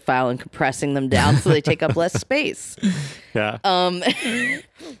a zip file and compressing them down so they take up less space. Yeah.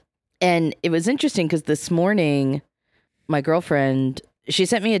 And it was interesting because this morning, my girlfriend, she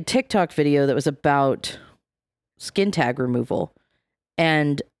sent me a TikTok video that was about skin tag removal.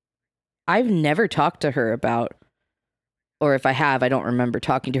 And I've never talked to her about, or if I have, I don't remember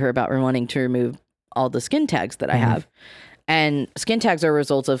talking to her about wanting to remove all the skin tags that I have. And skin tags are a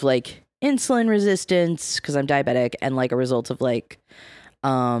result of like insulin resistance because I'm diabetic, and like a result of like,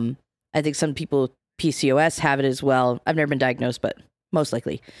 I think some people PCOS have it as well. I've never been diagnosed, but most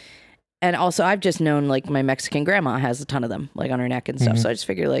likely. And also I've just known like my Mexican grandma has a ton of them like on her neck and stuff. So I just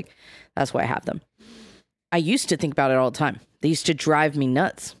figure like that's why I have them. I used to think about it all the time. They used to drive me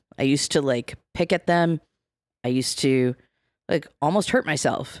nuts. I used to like pick at them I used to like almost hurt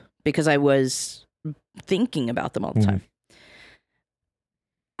myself because I was thinking about them all the time.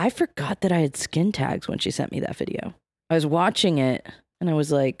 I forgot that I had skin tags when she sent me that video. I was watching it and I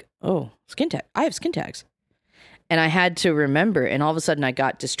was like, oh, skin tag. I have skin tags. And I had to remember, and all of a sudden I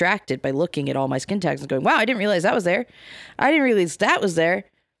got distracted by looking at all my skin tags and going, wow, I didn't realize that was there. I didn't realize that was there.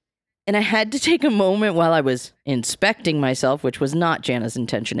 And I had to take a moment while I was inspecting myself, which was not Jana's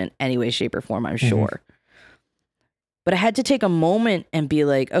intention in any way, shape, or form, I'm sure. But I had to take a moment and be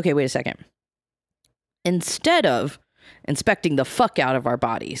like, okay, wait a second. Instead of inspecting the fuck out of our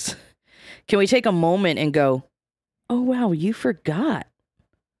bodies, can we take a moment and go, oh, wow, you forgot.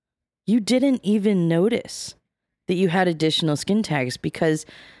 You didn't even notice that you had additional skin tags because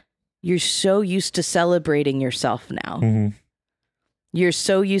you're so used to celebrating yourself now. You're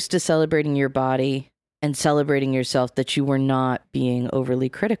so used to celebrating your body and celebrating yourself that you were not being overly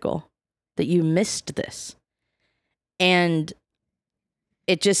critical, that you missed this. And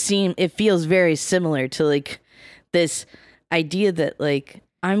it feels very similar to like this idea that like,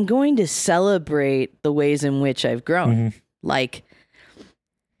 I'm going to celebrate the ways in which I've grown. Like,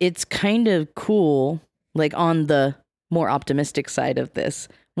 it's kind of cool, like on the more optimistic side of this,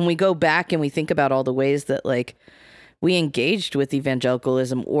 when we go back and we think about all the ways that like we engaged with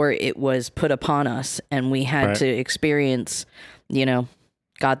evangelicalism or it was put upon us and we had to experience, you know,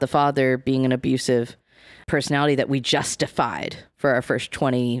 God the Father being an abusive personality that we justified for our first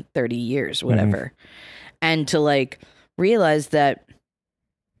 20, 30 years, whatever. And to like realize that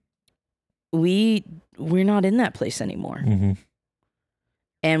we're not in that place anymore.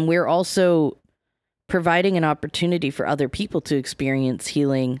 And we're also providing an opportunity for other people to experience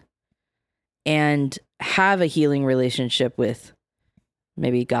healing and have a healing relationship with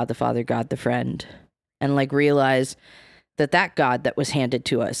maybe God the Father, God the friend, and like realize that God that was handed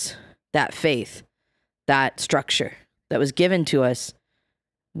to us, that faith, that structure that was given to us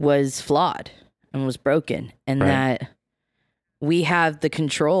was flawed and was broken, and that we have the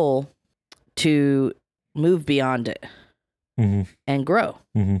control to move beyond it and grow.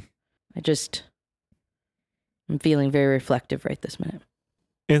 I'm feeling very reflective right this minute.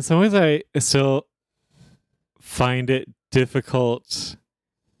 In some ways, I still find it difficult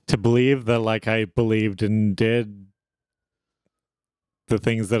to believe that like I believed and did the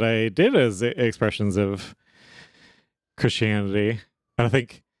things that I did as expressions of Christianity. And I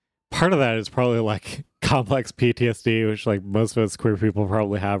think part of that is probably like complex PTSD, which like most of us queer people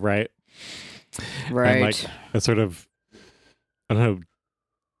probably have, right? And like a sort of, I don't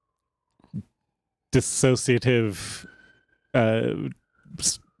know, dissociative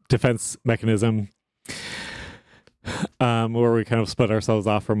defense mechanism where we kind of split ourselves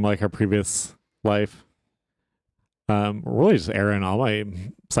off from like our previous life. Really just airing all my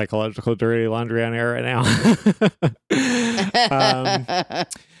psychological dirty laundry on air right now.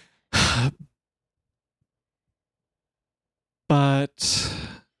 But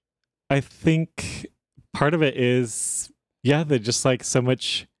I think part of it is, that just like so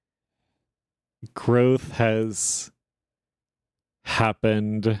much growth has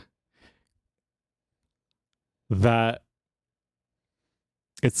happened that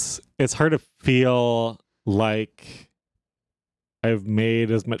it's hard to feel like I've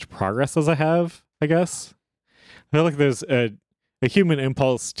made as much progress as I have, I guess. I feel like there's a human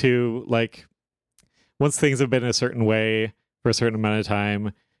impulse to like, once things have been a certain way for a certain amount of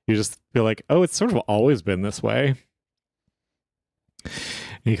time, you just feel like, oh, it's sort of always been this way.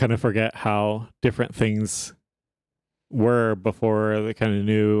 And you kind of forget how different things were before the kind of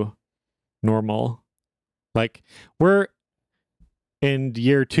new normal. Like, we're in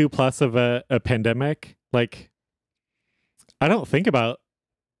year 2+ of a pandemic. Like, I don't think about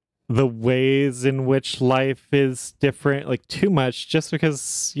the ways in which life is different like too much, just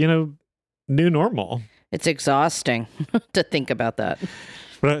because, new normal. It's exhausting to think about that.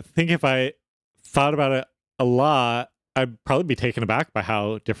 But I think if I thought about it a lot, I'd probably be taken aback by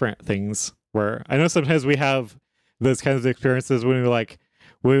how different things were. I know sometimes we have those kinds of experiences when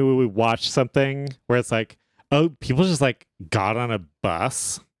we watch something where it's like, oh, people just like got on a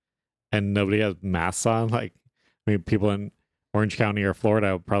bus and nobody has masks on. Like, I mean, people in Orange County or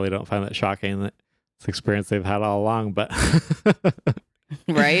Florida probably don't find that shocking. That it's an experience they've had all along, but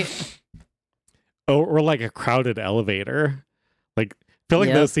right. Or like a crowded elevator. Like, I feel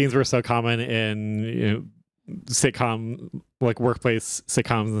like those scenes were so common in sitcom, like workplace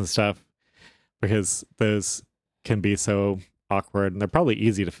sitcoms and stuff, because those can be so awkward and they're probably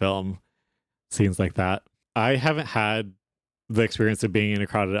easy to film scenes like that. I haven't had the experience of being in a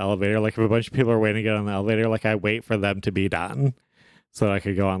crowded elevator. Like, if a bunch of people are waiting to get on the elevator, like I wait for them to be done so that I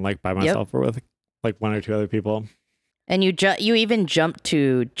could go on like by myself or with like one or two other people. And you even jump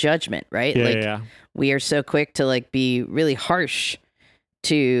to judgment, right? Yeah, like yeah. we are so quick to like be really harsh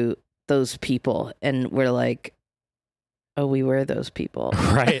to those people, and we're like, oh, we were those people.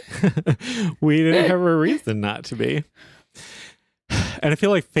 Right. We didn't have a reason not to be. And I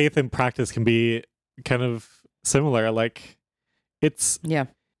feel like faith and practice can be kind of similar. Like it's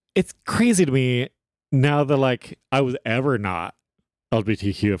crazy to me now that like I was ever not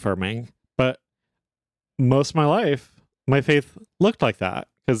LGBTQ affirming, but most of my life, my faith looked like that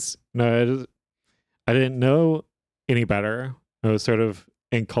because I didn't know any better. I was sort of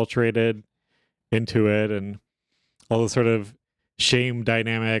enculturated into it, and all the sort of shame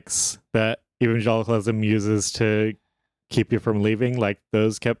dynamics that evangelicalism uses to keep you from leaving, like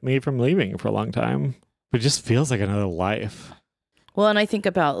those kept me from leaving for a long time. It just feels like another life. Well, and I think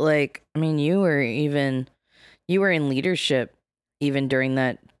about like, I mean, you were in leadership even during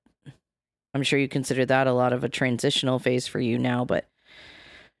that. I'm sure you consider that a lot of a transitional phase for you now, but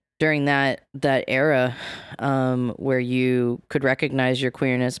during that era where you could recognize your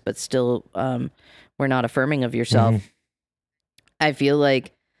queerness, but still were not affirming of yourself. Mm-hmm. I feel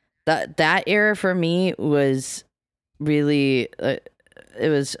like that era for me was really, it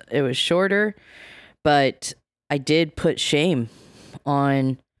was shorter, but I did put shame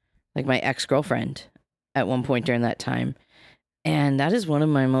on like my ex-girlfriend at one point during that time. And that is one of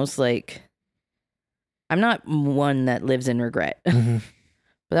my most like, I'm not one that lives in regret, Mm-hmm.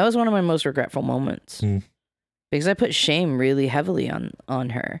 but that was one of my most regretful moments because I put shame really heavily on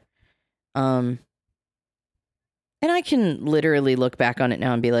her. And I can literally look back on it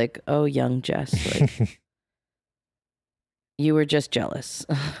now and be like, oh, young Jess, like you were just jealous.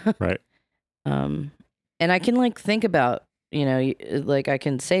 Right. And I can like think about, like I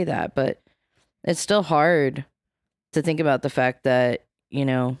can say that, but it's still hard to think about the fact that,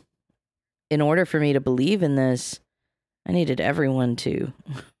 in order for me to believe in this, I needed everyone to.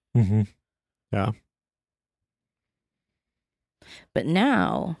 Mm-hmm. Yeah. But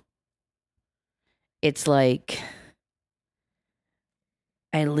now it's like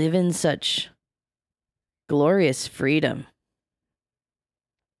I live in such glorious freedom.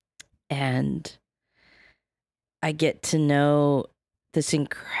 And I get to know this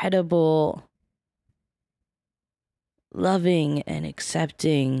incredible, loving and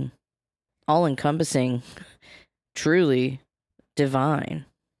accepting, all-encompassing, truly divine.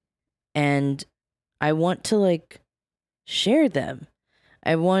 And I want to like share them.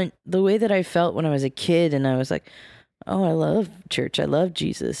 I want the way that I felt when I was a kid and I was like, oh, I love church. I love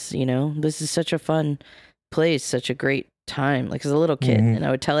Jesus. This is such a fun place, such a great time. Like as a little kid, and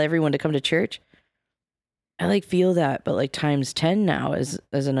I would tell everyone to come to church. I like feel that, but like times 10 now as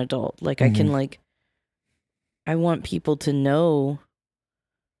an adult. Like I can like, I want people to know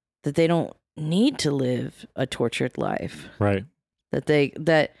that they don't need to live a tortured life. Right. That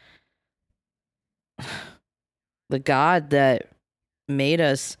the God that made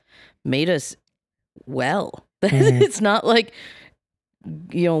us well. It's not like,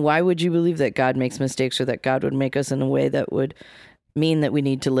 why would you believe that God makes mistakes or that God would make us in a way that would mean that we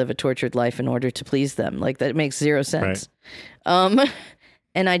need to live a tortured life in order to please them? Like that makes zero sense. Right.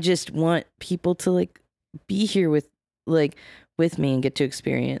 And I just want people to like be here with me and get to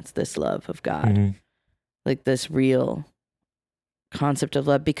experience this love of God, like this real concept of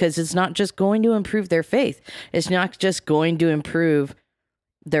love, because it's not just going to improve their faith. It's not just going to improve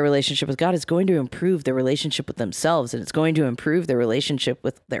their relationship with God. It's going to improve their relationship with themselves, and it's going to improve their relationship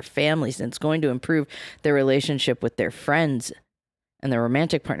with their families, and it's going to improve their relationship with their friends and their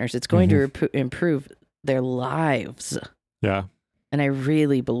romantic partners. It's going to improve their lives. Yeah. And I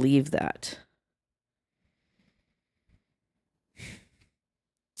really believe that.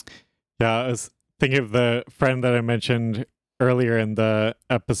 Yeah, I was thinking of the friend that I mentioned earlier in the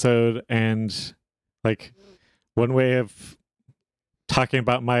episode, and like one way of talking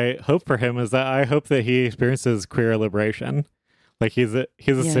about my hope for him is that I hope that he experiences queer liberation. Like he's a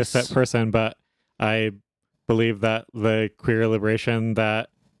cishet person, but I believe that the queer liberation that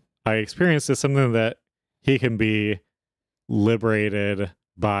I experienced is something that he can be liberated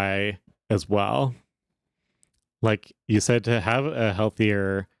by as well. Like you said, to have a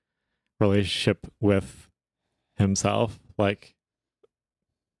healthier relationship with himself, like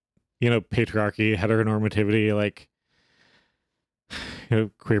patriarchy, heteronormativity, like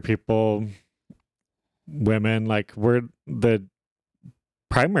queer people, women, like we're the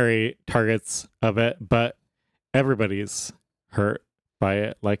primary targets of it, but everybody's hurt by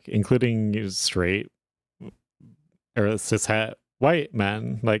it, like including straight or cishet white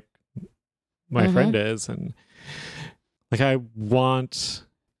men, like my friend is. And like I want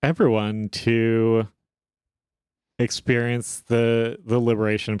everyone to experience the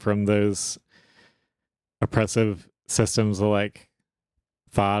liberation from those oppressive systems of like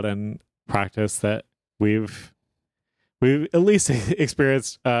thought and practice that we've at least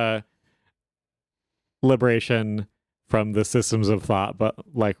experienced liberation from the systems of thought, but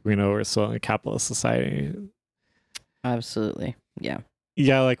like we know we're still in a capitalist society. Absolutely. Yeah.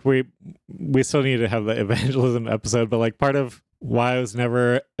 Yeah, like we still need to have the evangelism episode, but like part of why I was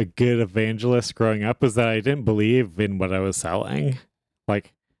never a good evangelist growing up was that I didn't believe in what I was selling.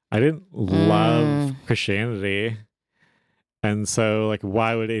 Like I didn't love Christianity. And so like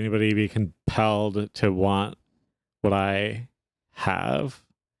why would anybody be compelled to want what I have?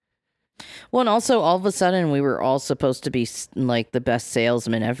 Well, and also all of a sudden we were all supposed to be like the best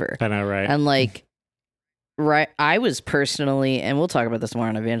salesman ever. I know, right? And like, right, I was personally, and we'll talk about this more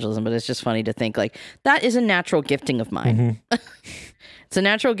on evangelism, but it's just funny to think like that is a natural gifting of mine. Mm-hmm. It's a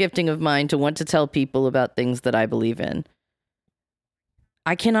natural gifting of mine to want to tell people about things that I believe in.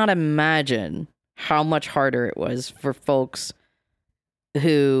 I cannot imagine how much harder it was for folks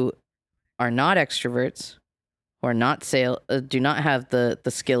who are not extroverts, who are not do not have the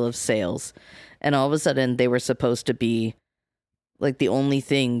skill of sales, and all of a sudden they were supposed to be like the only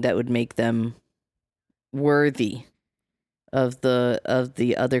thing that would make them worthy of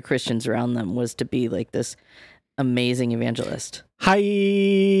the other Christians around them was to be like this amazing evangelist. Hi.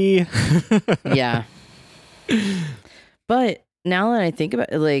 Yeah. But now that I think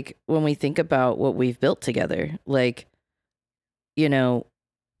about it, like when we think about what we've built together, like, you know,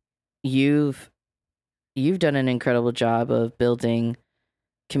 you've done an incredible job of building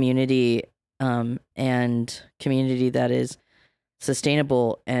community, and community that is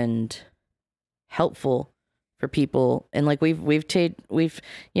sustainable and helpful for people. And like we've you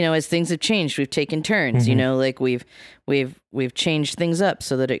know, as things have changed, we've taken turns. You know, like we've changed things up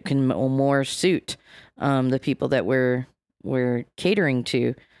so that it can more suit the people that we're catering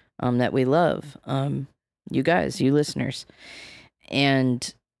to, that we love, you guys, you listeners.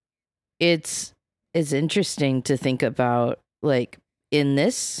 And it's interesting to think about, like, in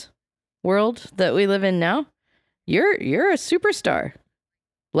this world that we live in now, you're a superstar,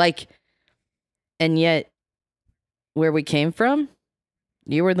 like, and yet where we came from,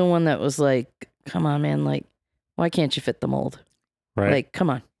 you were the one that was like, come on, man, like, why can't you fit the mold? Right. Like, come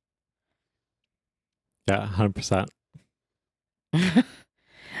on. Yeah, 100%.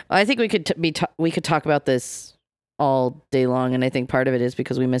 I think we could we could talk about this all day long, and I think part of it is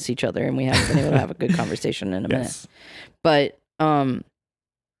because we miss each other and we haven't been able to have a good conversation in a minute. But I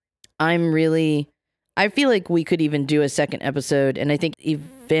feel like we could even do a second episode, and I think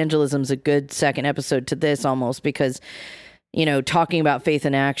evangelism's a good second episode to this almost, because, you know, talking about faith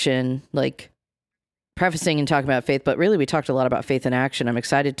in action, like prefacing and talking about faith, but really we talked a lot about faith in action. I'm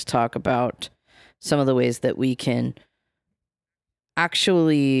excited to talk about some of the ways that we can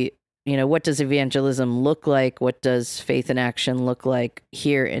actually, you know, what does evangelism look like? What does faith in action look like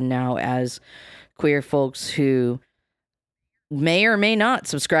here and now as queer folks who may or may not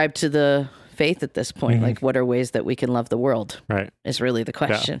subscribe to the faith at this point? Like, what are ways that we can love the world? Right. Is really the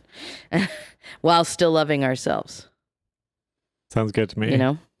question. Yeah. While still loving ourselves. Sounds good to me. You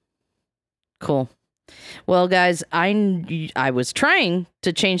know? Cool. Well, guys, I was trying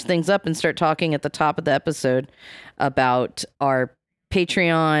to change things up and start talking at the top of the episode about our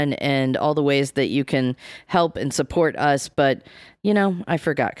Patreon and all the ways that you can help and support us, but you know, I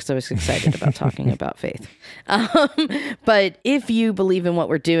forgot because I was excited about talking about faith. But if you believe in what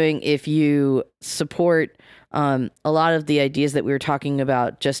we're doing, if you support a lot of the ideas that we were talking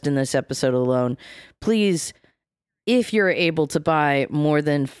about just in this episode alone, please, if you're able to buy more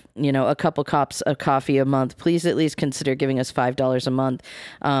than, you know, a couple cups of coffee a month, please at least consider giving us $5 a month.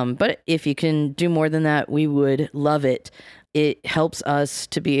 But if you can do more than that, we would love it. It helps us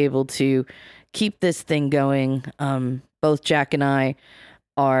to be able to keep this thing going. Both Jack and I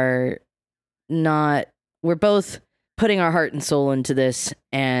we're both putting our heart and soul into this,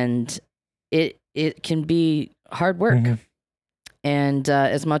 and it can be hard work. And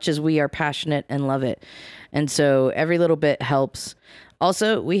as much as we are passionate and love it. And so every little bit helps.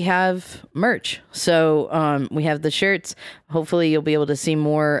 Also, we have merch. So we have the shirts. Hopefully you'll be able to see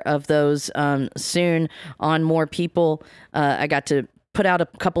more of those soon on more people. I got to put out a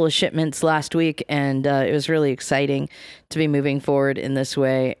couple of shipments last week, and it was really exciting to be moving forward in this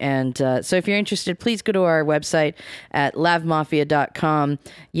way. And so if you're interested, please go to our website at lavmafia.com.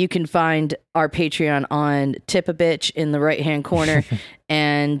 You can find our Patreon on Tip a Bitch in the right-hand corner.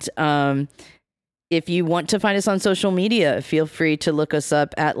 And If you want to find us on social media, feel free to look us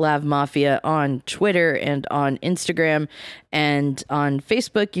up at Lav Mafia on Twitter and on Instagram. And on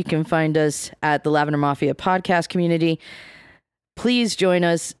Facebook, you can find us at the Lavender Mafia podcast community. Please join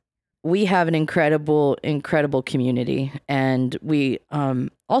us. We have an incredible, incredible community. And we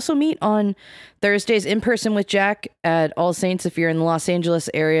also meet on Thursdays in person with Jack at All Saints if you're in the Los Angeles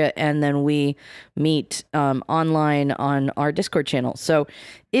area. And then we meet online on our Discord channel. So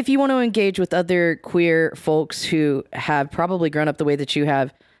if you want to engage with other queer folks who have probably grown up the way that you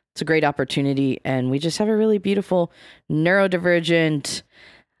have, it's a great opportunity. And we just have a really beautiful, neurodivergent,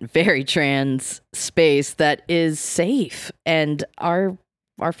 very trans space that is safe. And our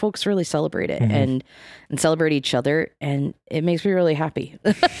folks really celebrate it and celebrate each other. And it makes me really happy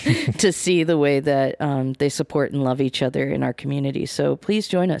to see the way that they support and love each other in our community. So please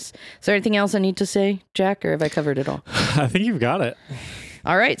join us. Is there anything else I need to say, Jack, or have I covered it all? I think you've got it.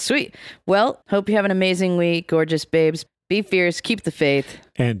 All right, sweet. Well, hope you have an amazing week, gorgeous babes. Be fierce, keep the faith.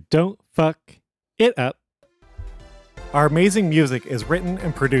 And don't fuck it up. Our amazing music is written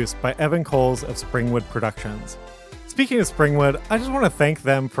and produced by Evan Coles of Springwood Productions. Speaking of Springwood, I just want to thank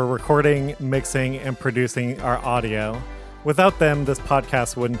them for recording, mixing, and producing our audio. Without them, this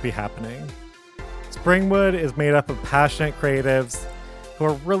podcast wouldn't be happening. Springwood is made up of passionate creatives who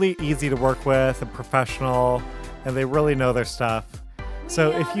are really easy to work with and professional, and they really know their stuff.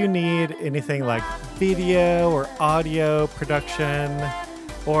 So if you need anything like video or audio production,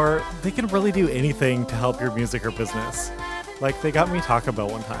 or they can really do anything to help your music or business. Like they got me Taco Bell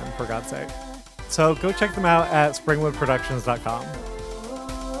one time, for God's sake. So go check them out at springwoodproductions.com.